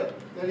go there.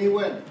 Then he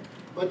went.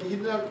 But he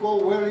did not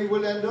go where he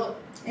will end up.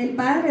 el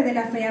padre de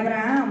la fe,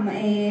 Abraham,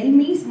 él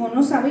mismo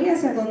no sabía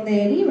hacia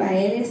dónde él iba.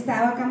 Él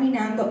estaba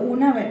caminando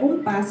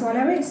un paso a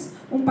la vez,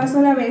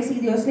 y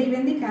Dios le iba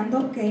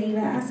indicando qué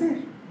iba a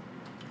hacer.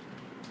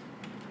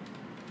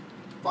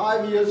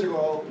 5 years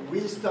ago,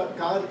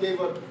 God gave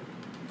a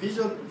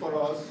vision for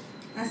us.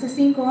 Hace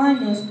 5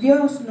 años,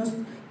 Dios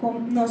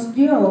nos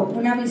dio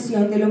una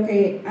visión de lo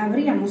que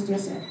habríamos de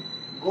hacer.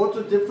 Go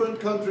to different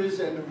countries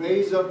and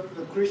raise up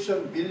the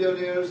Christian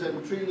billionaires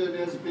and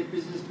trillionaires, big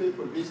business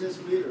people, business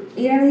leaders.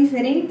 Ir a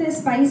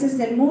diferentes países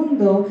del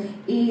mundo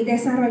y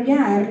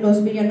desarrollar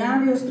los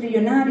billonarios,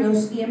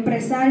 trillonarios y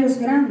empresarios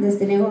grandes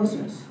de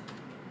negocios.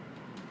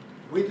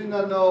 We did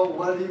not know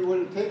where he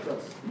will take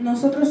us.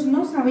 Nosotros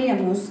no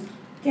sabíamos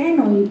qué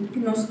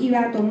nos iba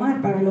a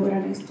tomar para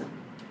lograr esto.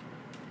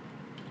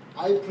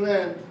 I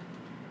planned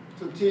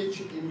to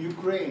teach in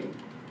Ukraine.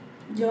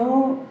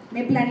 Yo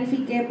me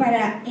planifiqué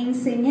para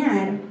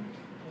enseñar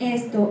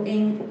esto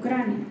en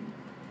Ucrania.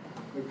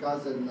 But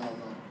God said, no.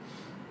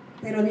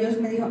 Pero Dios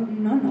me dijo,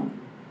 no.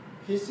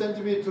 He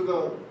sent me to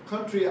the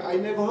country I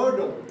never heard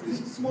of.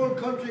 This small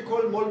country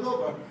called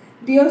Moldova.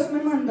 Dios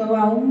me mandó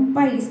a un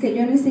país que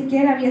yo ni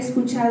siquiera había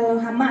escuchado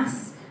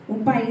jamás.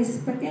 Un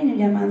país pequeño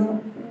llamado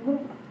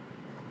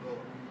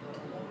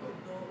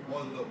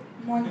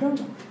Moldova.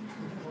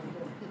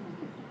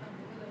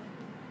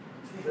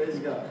 Praise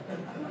God.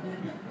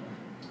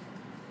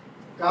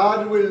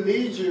 God will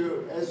lead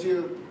you as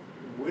you're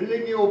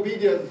willingly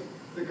obedient.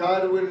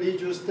 God will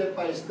lead you step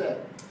by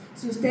step.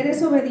 Si usted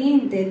es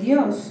obediente,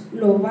 Dios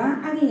lo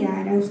va a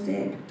guiar a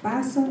usted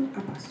paso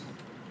a paso.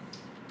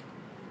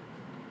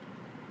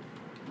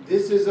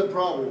 This is a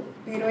problem.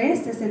 Pero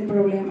este es el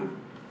problema.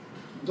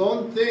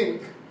 Don't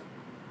think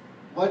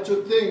what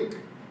you think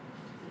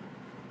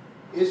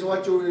is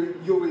what you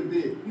will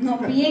be. No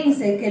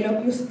piense que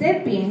lo que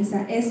usted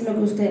piensa es lo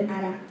que usted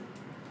hará.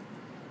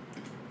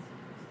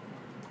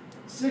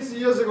 6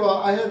 years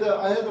ago, I had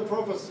a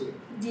prophecy.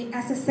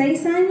 Hace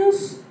 6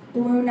 años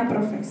tuve una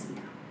profecía.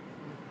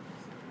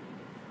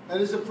 And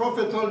as the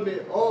prophet told me,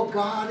 oh,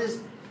 God is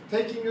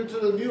taking you to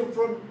the new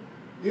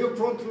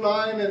front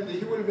line, and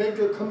he will make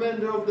you a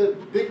commander of the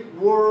big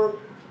war.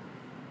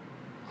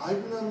 I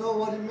did not know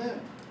what it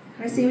meant.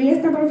 Recibí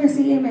esta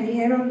profecía y me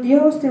dijeron,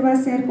 Dios te va a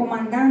ser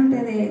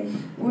comandante de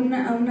un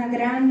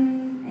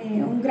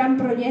gran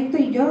proyecto,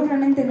 y yo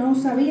realmente no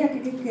sabía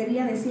qué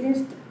quería decir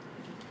esto.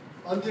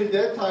 Until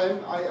that time,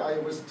 I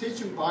was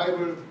teaching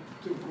Bible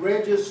to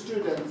graduate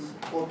students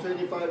for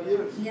 25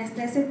 years. Y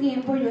hasta ese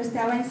tiempo yo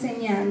estaba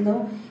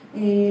enseñando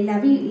la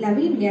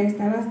Biblia,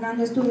 estaba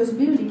dando estudios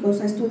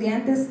bíblicos a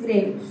estudiantes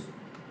griegos.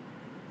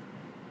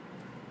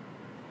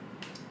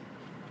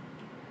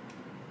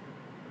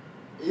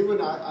 Even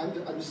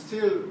I'm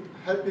still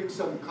helping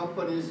some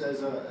companies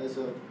as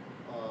a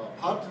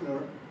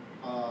partner,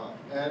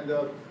 and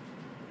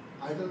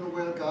I don't know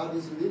where God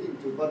is leading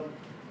to, but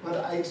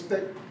I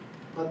expect,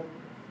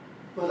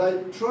 but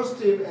I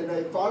trust Him and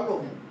I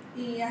follow Him.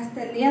 Y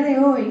hasta el día de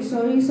hoy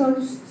soy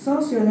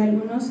socio de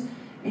algunas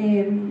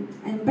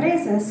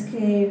empresas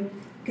que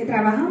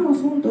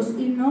trabajamos juntos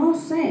y no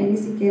sé ni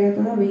siquiera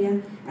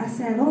todavía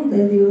hacia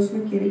dónde Dios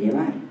me quiere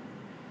llevar.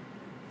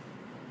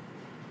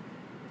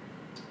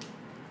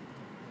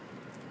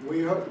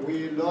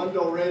 We learned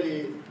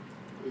already,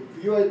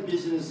 if you are in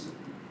business,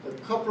 a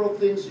couple of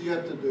things you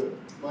have to do,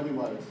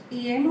 money-wise.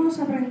 Y hemos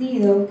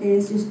aprendido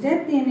que si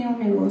usted tiene un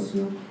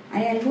negocio,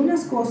 hay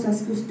algunas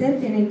cosas que usted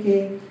tiene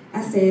que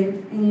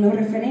hacer en lo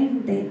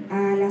referente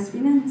a las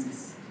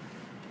finanzas.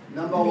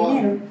 Number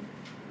Dinero.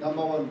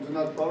 one, do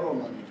not borrow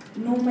money.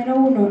 Número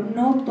 1,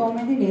 no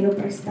tome dinero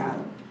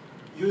prestado.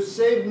 You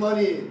save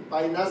money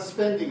by not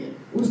spending it.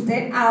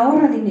 Usted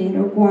ahorra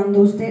dinero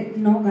cuando usted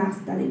no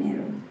gasta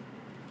dinero.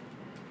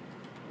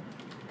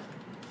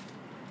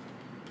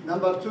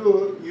 Number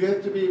 2, you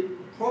have to be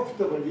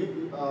profitable.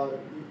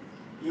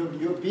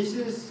 Your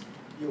business,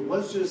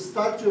 once you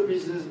start your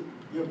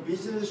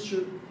business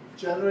should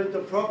generate a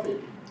profit.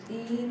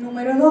 Y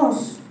número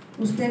 2,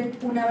 usted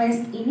una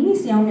vez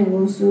inicia un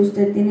negocio,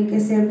 usted tiene que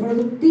ser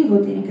productivo,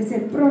 tiene que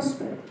ser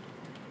próspero.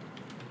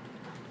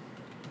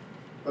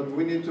 but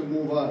we need to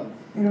move on.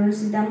 Pero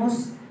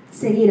necesitamos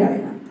seguir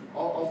adelante.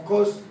 Of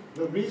course,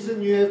 the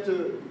reason you have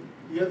to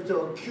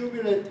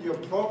accumulate your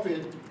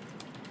profit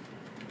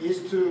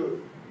is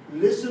to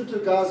listen to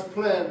God's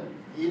plan,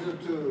 either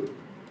to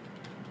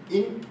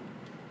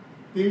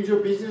build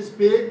your business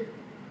big,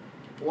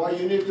 or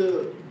you need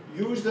to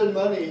use that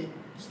money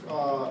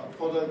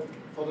for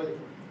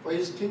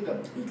His kingdom.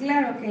 Y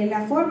claro que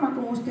la forma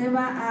como usted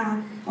va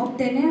a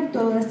obtener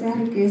toda esta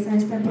riqueza,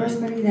 esta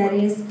prosperidad,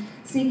 es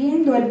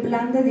siguiendo el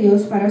plan de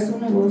Dios para su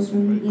negocio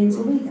y en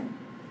su vida.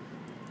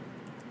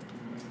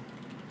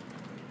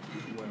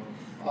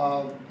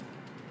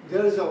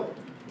 There's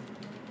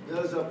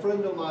a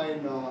friend of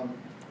mine,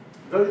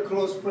 very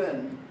close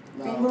friend.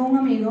 Tengo un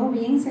amigo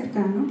bien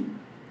cercano.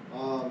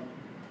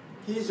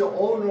 He's the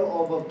owner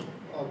of a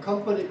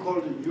company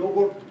called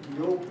Yogurt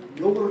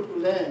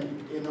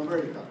Land in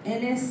America.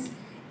 Él es,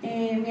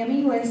 mi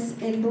amigo es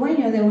el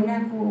dueño de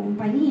una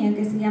compañía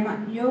que se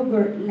llama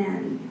Yogurt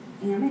Land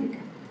en América.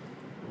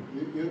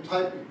 You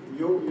type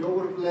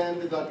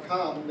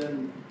yogurtland.com,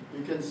 then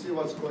you can see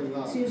what's going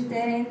on. Si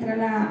usted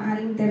entra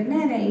al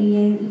internet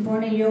y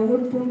pone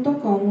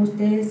yogurt.com,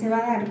 usted se va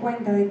a dar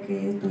cuenta de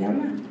que estoy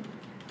hablando.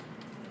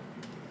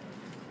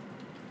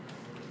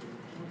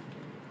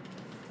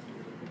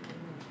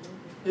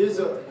 He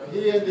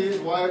and his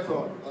wife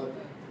are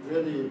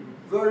really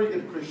very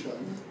good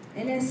Christians.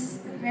 Él es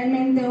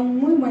realmente un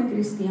muy buen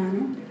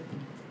cristiano.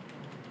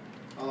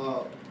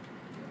 I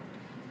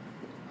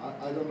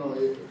don't know.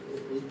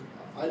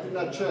 I did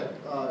not check.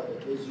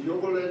 Is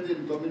Yogurtland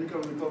in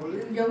Dominican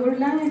Republic?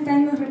 ¿Yogurtland está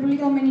en la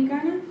República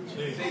Dominicana?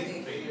 Sí.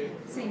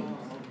 Sí.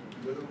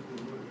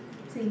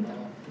 Sí.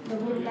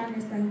 Yogurtland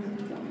está en la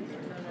República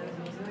Dominicana.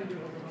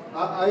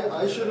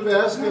 I should have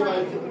asked him.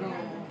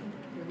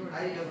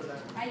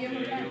 Hay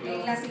Yogurtland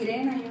en La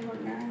Sirena,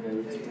 Yogurtland, lo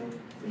he visto.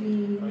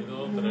 Y Hay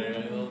dos, tres.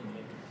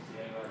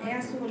 es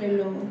azul el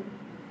logo.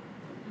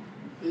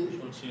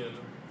 Son cielo.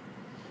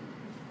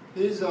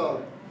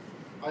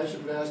 I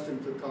should have asked him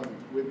to come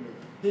with me.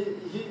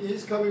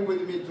 He's coming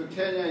with me to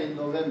Kenya in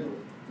November.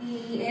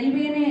 Y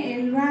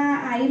él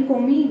va a ir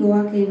conmigo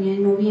a Kenia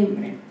en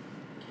noviembre.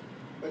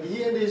 But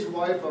he and his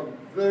wife are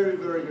very,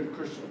 very good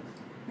Christians.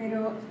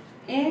 Pero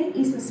él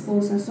y su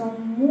esposa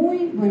son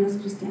muy buenos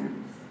cristianos.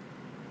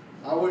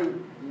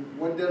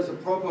 When there's a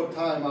proper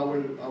time, I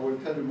will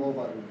tell you more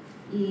about it.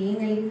 Y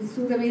en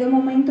su debido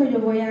momento yo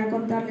voy a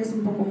contarles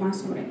un poco más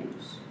sobre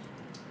ellos.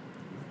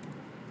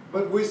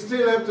 But we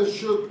still have to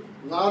shoot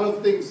a lot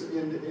of things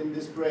in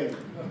this brain.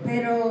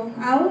 Pero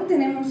aún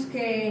tenemos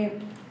que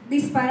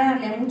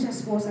dispararle a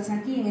muchas cosas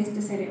aquí en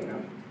este cerebro.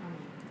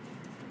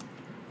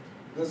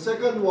 The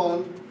second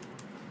one,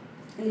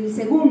 El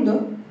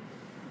segundo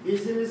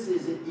business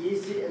is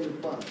easy and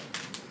fun.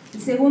 El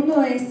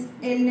segundo es,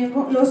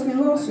 los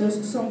negocios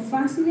son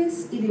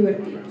fáciles y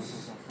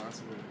divertidos.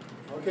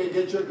 Okay,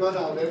 get your gun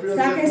out. Everyone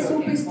Saque get su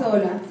that.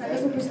 pistola, saque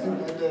su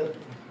pistola.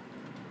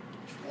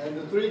 And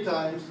the 3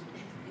 times.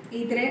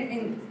 Y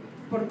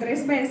por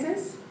 3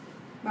 veces,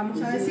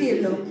 vamos a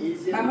decirlo.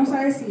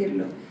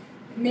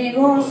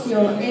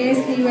 Negocio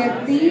es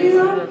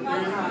divertido,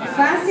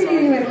 fácil y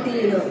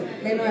divertido.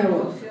 De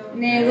nuevo,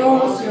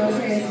 negocios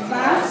es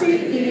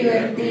fácil y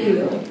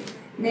divertido.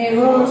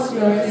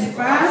 Negocio es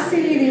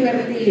fácil y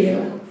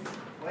divertido.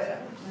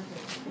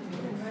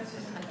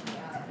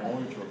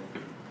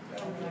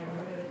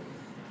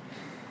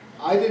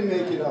 I didn't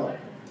make it up.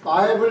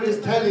 Bible is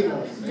telling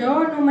us.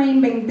 Yo no me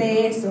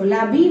inventé eso,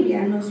 la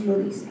Biblia nos lo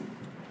dice.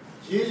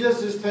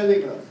 Jesus is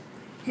telling us.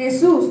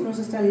 Jesús nos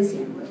está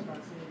diciendo.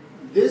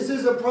 This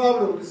is a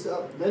problem.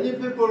 Many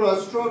people are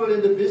struggling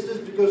in the business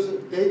because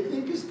they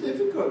think it's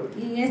difficult.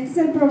 Y este es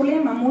el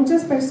problema.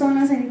 Muchas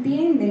personas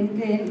entienden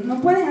que no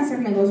pueden hacer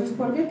negocios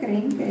porque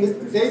creen que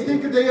esto es They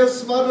think they are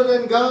smarter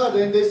than God,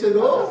 and they say,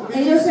 "Oh,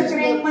 ellos se business is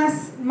creen not."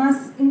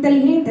 más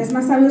inteligentes,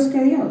 más sabios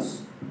que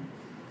Dios.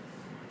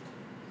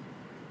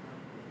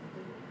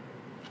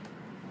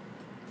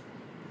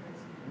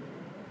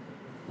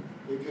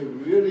 If you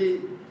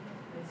really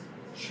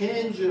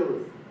change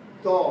your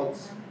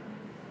thoughts,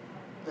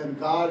 then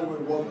God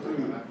will work through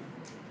you.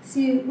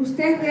 Si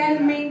usted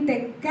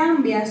realmente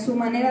cambia su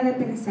manera de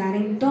pensar,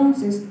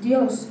 entonces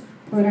Dios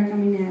podrá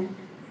caminar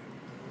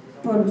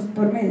por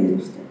medio de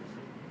usted.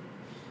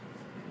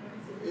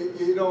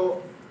 You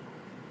know,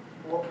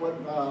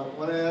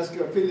 when I asked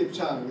Philip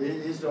Chan,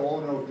 he's the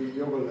owner of the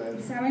Yogurtland.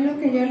 ¿Saben lo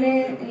que yo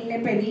le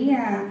pedí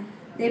a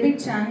David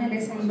Chan? Él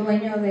es el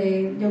dueño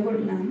de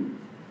Yogurtland.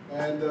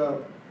 And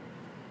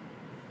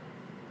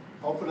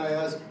often I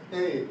ask,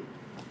 hey,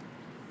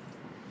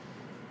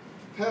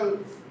 tell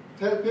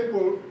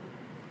people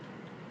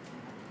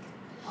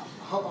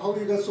how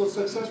you got so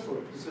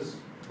successful. He says,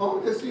 oh,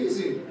 that's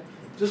easy.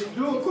 Just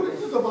do according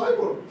to the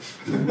Bible.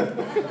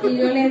 Y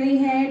yo le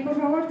dije a él, por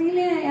favor,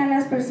 dile a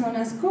las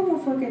personas cómo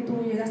fue que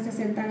tú llegaste a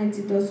ser tan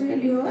exitoso. Y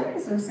él dijo,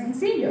 eso es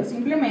sencillo,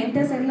 simplemente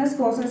hacer las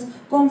cosas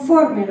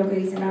conforme a lo que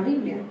dice la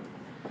Biblia.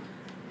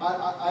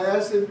 I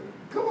asked him,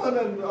 come on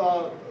and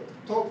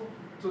talk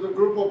to the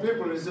group of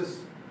people. He says,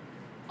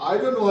 I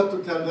don't know what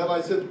to tell them.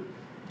 I said,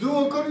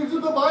 do according to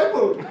the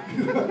Bible.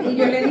 Y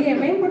yo le dije,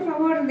 ven por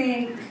favor,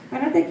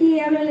 párate aquí y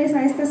háblales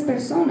a estas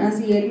personas.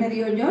 Y él me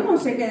dijo, yo no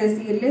sé qué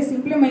decirles,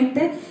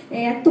 simplemente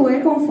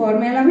actúe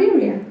conforme a la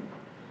Biblia.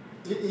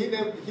 He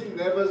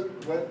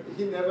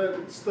never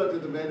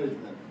studied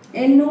management.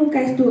 Él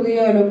nunca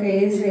estudió lo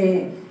que es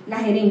la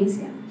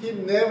gerencia. He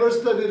never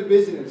studied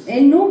business.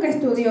 Él nunca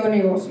estudió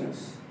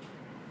negocios.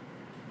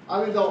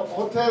 I mean, the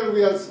hotel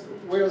we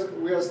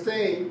are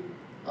staying,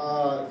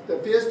 the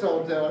Fiesta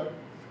Hotel,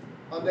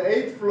 on the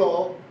 8th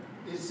floor,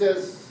 it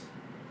says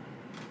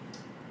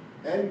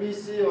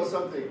NBC or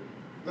something.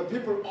 The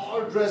people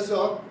all dress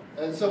up,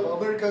 and some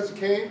Americans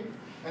came,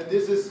 and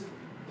this is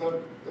the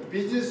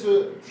business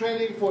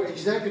training for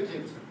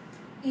executives.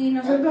 Y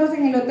nosotros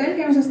en el hotel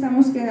que nos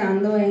estamos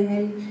quedando, en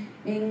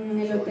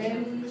el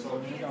hotel,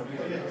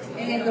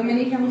 en el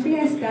Dominican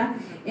Fiesta,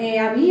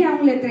 había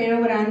un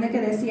letrero grande que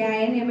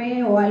decía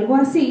NB o algo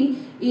así,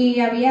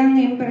 y habían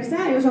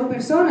empresarios o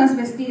personas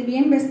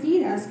bien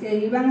vestidas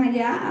que iban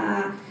allá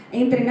a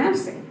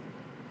entrenarse.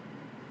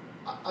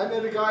 I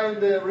met a guy in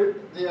the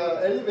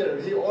elevator.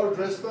 He all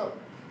dressed up.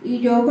 Y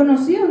yo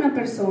conocí a una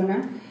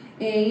persona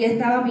y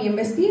estaba bien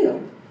vestido.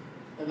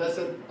 And I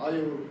said,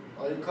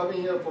 Are you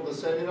coming here for the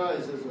seminar?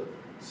 He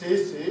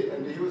says, sí,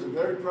 and he was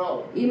very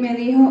proud. Y me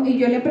dijo, y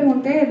yo le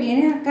pregunté,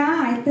 ¿vienes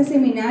acá a este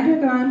seminario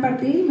que van a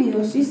impartir? Y me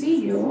dijo,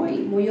 sí, yo voy,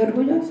 muy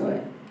orgulloso de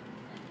él.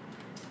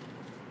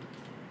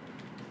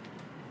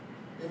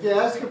 If you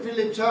ask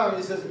Philip Chang,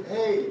 he says,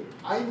 hey,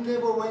 I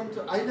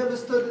never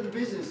studied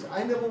business.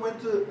 I never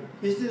went to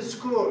business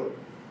school.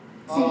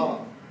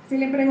 Si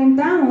le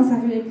preguntamos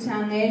a Philip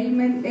Chang,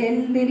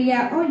 él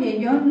diría, oye,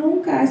 yo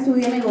nunca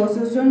estudié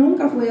negocios, yo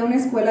nunca fui a una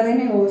escuela de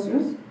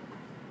negocios.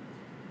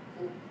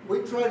 We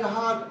tried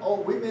hard,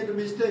 we made a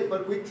mistake,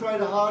 but we tried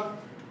hard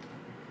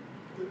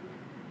to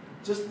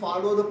just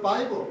follow the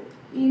Bible.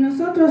 Y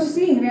nosotros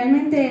sí,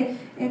 realmente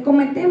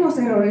cometemos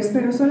errores,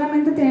 pero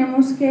solamente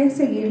tenemos que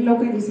seguir lo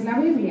que dice la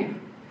Biblia.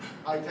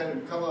 I tell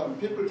him, come on,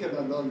 people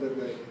cannot learn that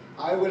way.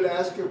 I will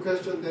ask you a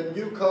question, then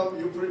you come,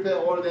 you prepare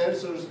all the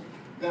answers.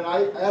 Then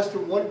I ask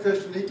him one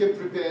question, he can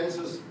prepare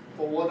answers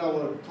for 1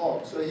 hour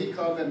talk. So he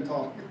come and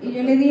talk. Y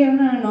yo le dije,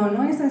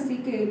 no es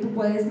así que tú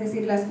puedes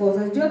decir las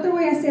cosas. Yo te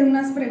voy a hacer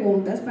unas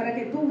preguntas para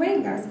que tú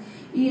vengas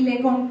y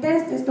le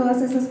contestes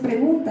todas esas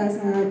preguntas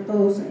a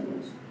todos ellos.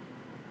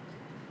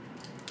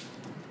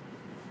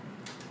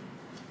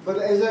 But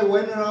as I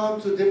went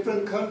around to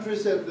different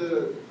countries and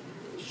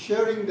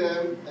sharing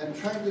them and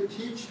trying to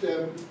teach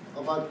them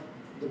about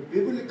the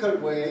biblical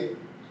way,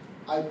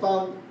 I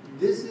found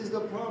this is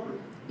the problem.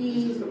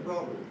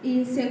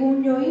 Y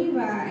según yo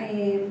iba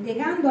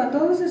llegando a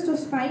todos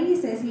estos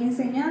países y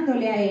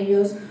enseñándole a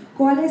ellos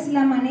cuál es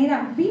la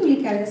manera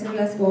bíblica de hacer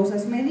las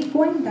cosas, me di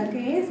cuenta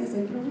que ese es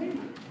el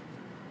problema.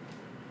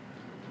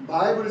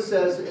 Bible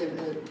says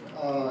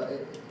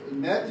in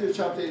Matthew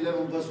chapter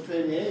 11 verse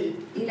 28.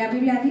 Y la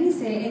Biblia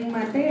dice en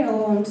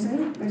Mateo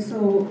 11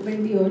 verso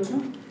 28.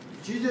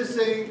 Jesus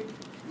saying,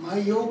 "My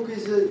yoke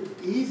is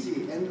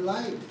easy and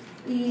light."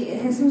 Y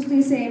Jesús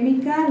dice, mi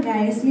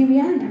carga es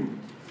liviana.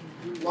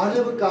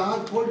 Whatever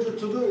God told you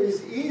to do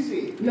is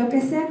easy. Lo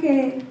que sea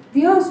que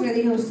Dios le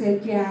dijo a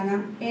usted que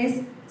haga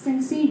es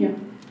sencillo.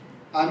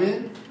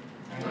 Amen.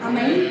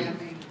 Amén.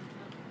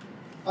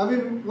 I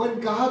mean, when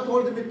God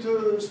told me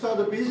to start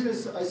a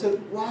business, I said,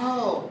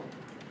 wow.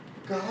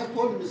 God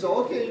told me, so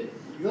okay,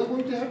 you are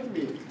going to help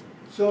me.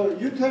 So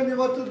you tell me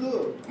what to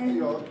do.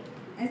 You know.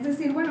 Es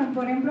decir, bueno,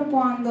 por ejemplo,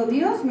 cuando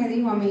Dios me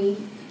dijo a mí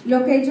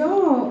lo que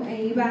yo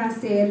iba a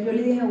hacer, yo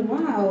le dije,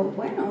 wow,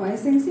 bueno,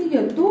 es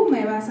sencillo, tú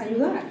me vas a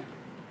ayudar.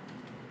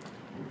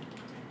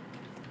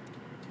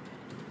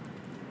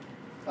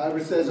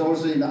 Bible says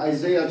also in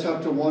Isaiah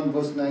chapter 1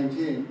 verse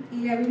 19.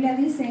 Y la Biblia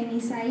dice en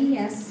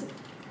Isaías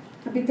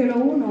capítulo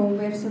 1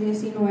 verso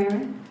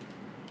 19.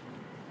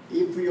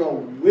 If you are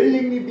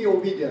willingly be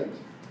obedient.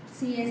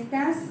 Si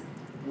estás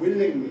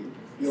willingly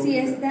be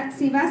obedient.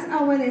 Si vas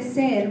a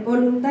obedecer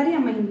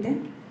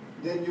voluntariamente,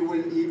 then you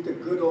will eat the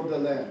good of the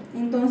land.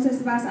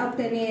 Entonces vas a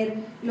obtener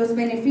los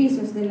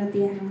beneficios de la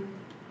tierra.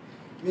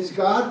 Means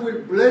God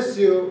will bless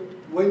you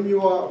when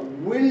you are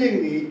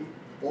willingly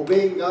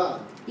obeying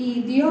God.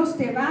 Y Dios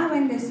te va a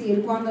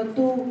bendecir cuando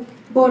tú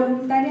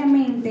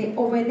voluntariamente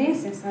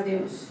obedeces a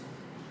Dios.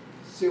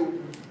 So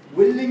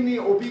willingly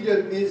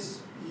obedient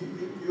means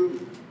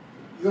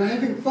you're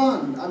having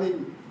fun. I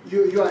mean,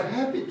 you are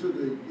happy to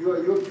do it.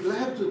 You're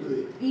glad to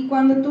do it. Y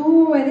cuando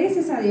tú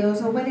obedeces a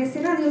Dios,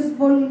 obedecer a Dios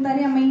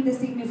voluntariamente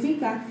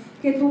significa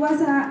que tú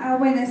vas a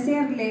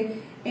obedecerle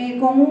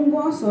con un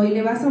gozo y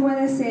le vas a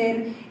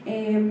obedecer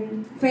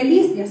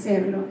feliz de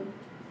hacerlo.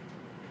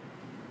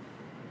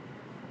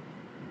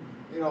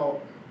 You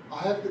know,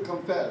 I have to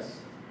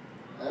confess,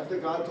 after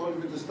God told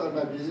me to start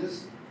my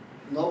business,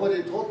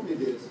 nobody taught me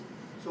this.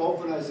 So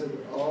often I said,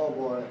 oh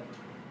boy,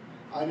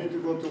 I need to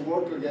go to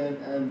work again,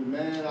 and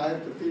man, I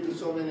have to feed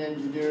so many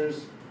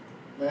engineers.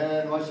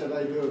 Man, what should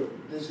I do?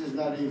 This is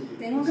not easy.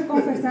 Tengo que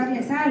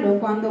confesarles algo.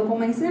 Cuando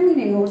comencé mi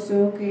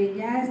negocio, que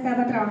ya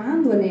estaba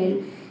trabajando en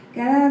él,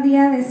 Cada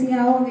día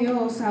decía, oh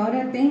Dios,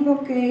 ahora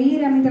tengo que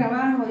ir a mi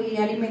trabajo y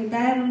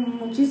alimentar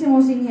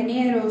muchísimos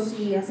ingenieros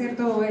y hacer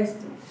todo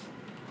esto.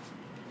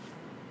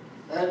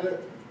 And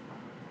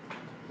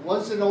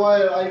once in a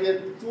while I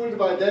get fooled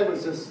by devil,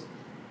 says,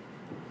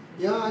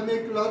 yeah, I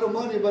make a lot of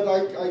money, but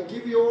I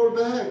give you all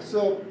back,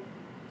 so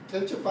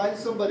can't you find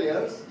somebody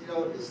else? You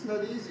know, it's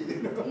not easy,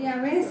 you know. Y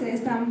a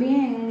veces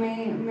también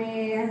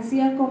me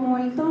hacía como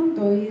el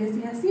tonto y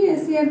decía, sí,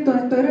 es cierto,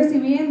 estoy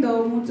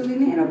recibiendo mucho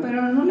dinero,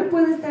 pero no le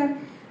puedes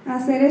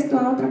hacer esto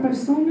a otra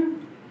persona.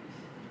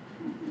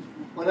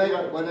 When I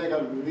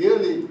got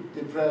really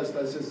depressed,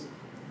 I says,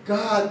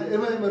 God,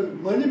 am I a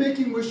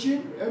money-making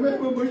machine? Am I a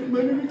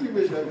money-making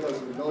machine? I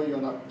said, no,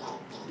 you're not.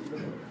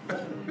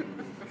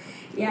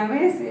 Y a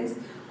veces,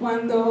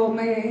 cuando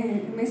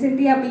me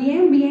sentía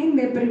bien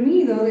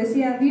deprimido,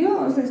 decía,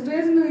 Dios, estoy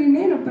haciendo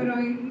dinero, pero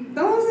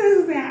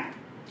entonces, o sea...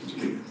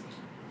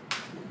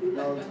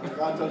 No,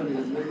 God told me,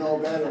 you know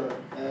better.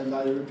 And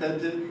I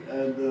repented,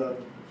 and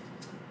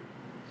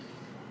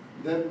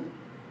then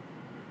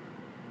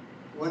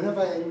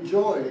whenever I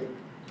enjoy,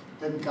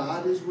 then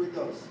God is with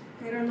us.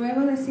 Pero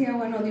luego decía,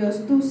 bueno,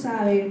 Dios, tú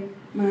sabes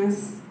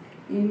más,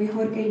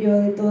 mejor que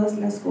yo de todas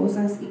las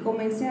cosas, y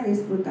comencé a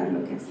disfrutar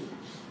lo que hacía.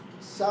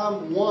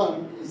 Psalm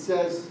 1, it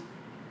says,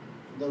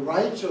 the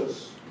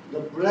righteous, the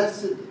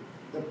blessed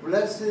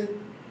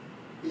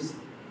is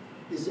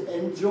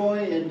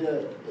enjoying and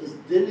is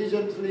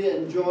diligently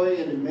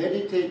enjoying and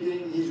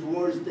meditating His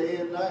words day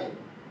and night.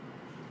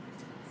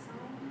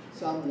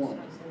 Psalm 1.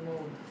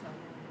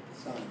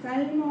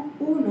 Salmo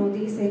 1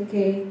 dice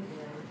que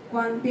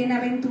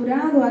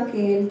bienaventurado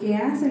aquel que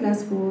hace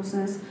las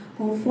cosas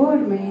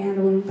conforme a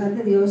la voluntad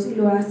de Dios y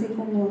lo hace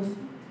con gozo.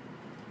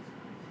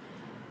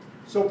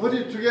 So put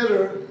it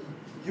together,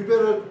 you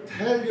better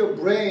tell your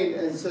brain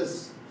and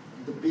says,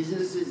 the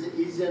business is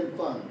easy and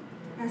fun.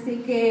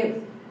 Así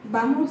que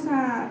vamos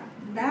a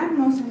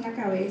darnos en la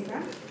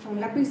cabeza con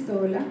la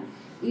pistola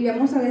y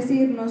vamos a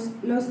decirnos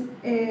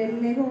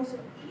el negocio.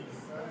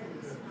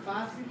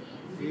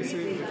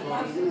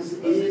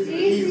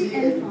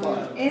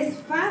 Es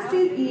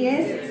fácil y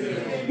es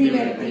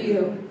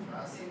divertido.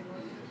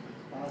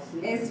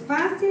 Es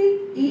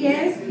fácil y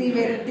es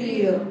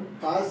divertido.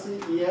 Fácil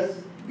y es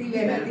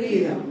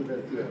divertido.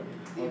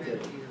 Okay.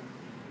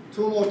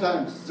 2 more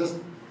times. Just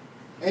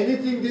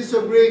anything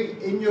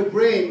disagreeing in your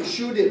brain,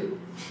 shoot it.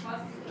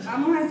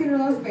 Vamos a decirlo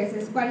 2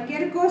 veces.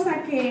 Cualquier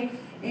cosa que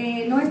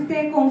no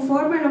esté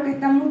conforme a lo que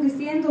estamos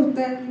diciendo,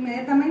 usted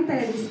inmediatamente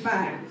le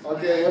dispara.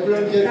 Okay,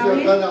 everyone get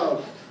your gun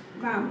out.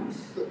 Vamos.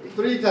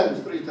 3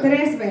 times.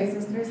 3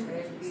 veces.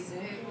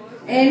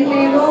 El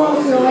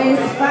negocio es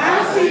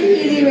fácil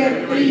y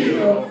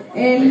divertido.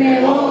 El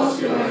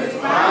negocio es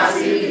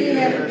fácil y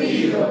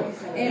divertido.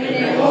 El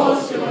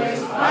negocio es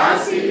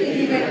fácil y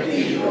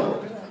divertido.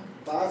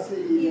 Fácil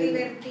y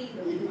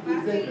divertido.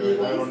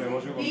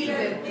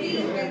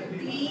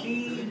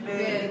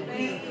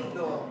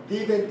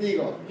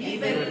 Divertido.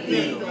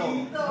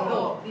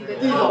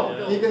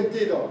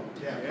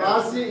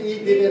 Fácil y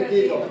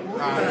divertido.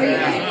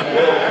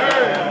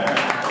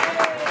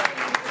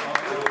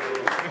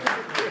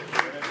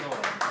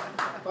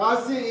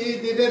 Fácil y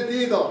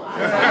divertido.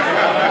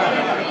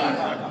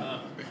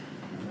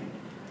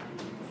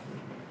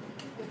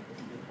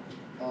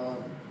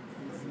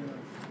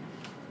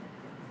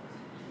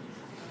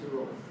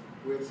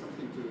 We have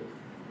something to do.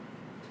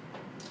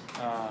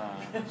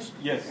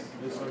 Yes,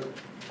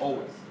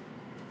 always.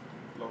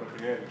 Lo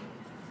refrigerio.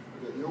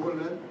 Okay, you will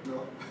learn? No.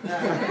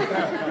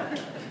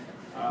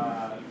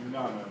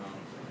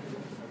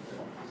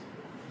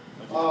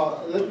 No.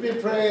 Let me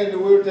pray and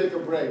we will take a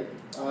break.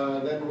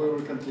 Then we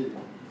will continue.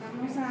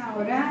 Vamos a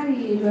orar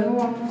y luego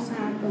vamos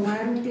a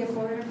tomar un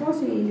tiempo de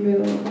reposo y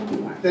luego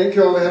continuar. Thank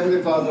you, our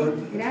Heavenly Father,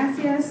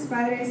 Gracias,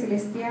 Padre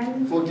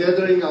Celestial, for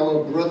gathering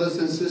our brothers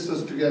and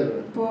sisters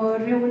together. por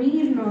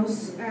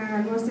reunirnos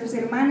a nuestras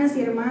hermanas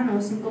y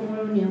hermanos en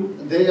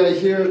comunión. They are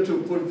here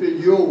to fulfill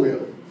your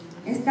will.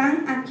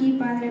 Están aquí,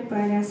 Padre,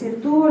 para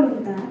hacer tu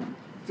voluntad.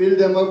 Fill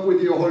them up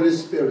with your Holy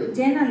Spirit.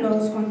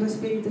 Llénalos con tu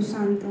Espíritu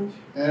Santo.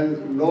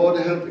 And Lord,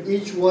 help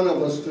each one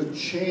of us to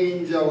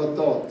change our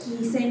thoughts.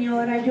 Y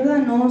Señor,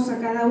 ayúdanos a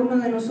cada uno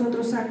de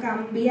nosotros a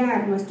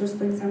cambiar nuestros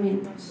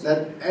pensamientos.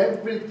 That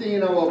everything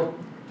in our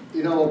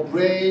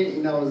brain,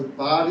 in our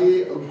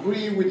body,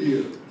 agree with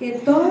you.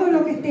 Que todo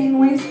lo que esté en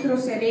nuestro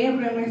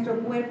cerebro, en nuestro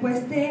cuerpo,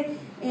 esté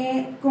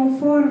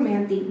conforme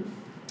a ti,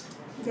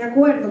 de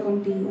acuerdo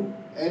contigo.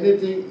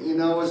 Anything in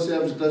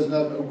ourselves does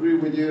not agree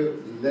with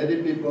you, let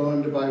it be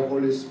burned by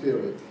Holy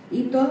Spirit.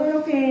 Y todo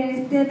lo que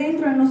esté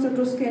dentro de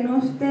nosotros que no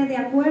esté de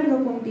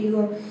acuerdo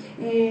contigo,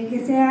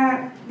 que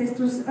sea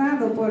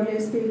destrozado por el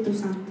Espíritu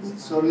Santo.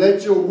 So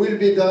let your will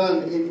be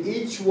done in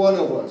each one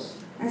of us.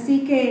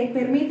 Así que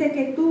permite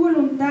que tu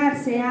voluntad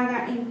se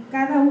haga en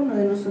cada uno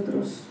de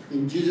nosotros.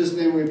 In Jesus'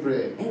 name we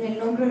pray. En el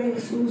nombre de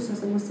Jesús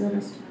hacemos esta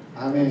oración.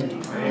 Amen.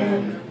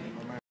 Amén.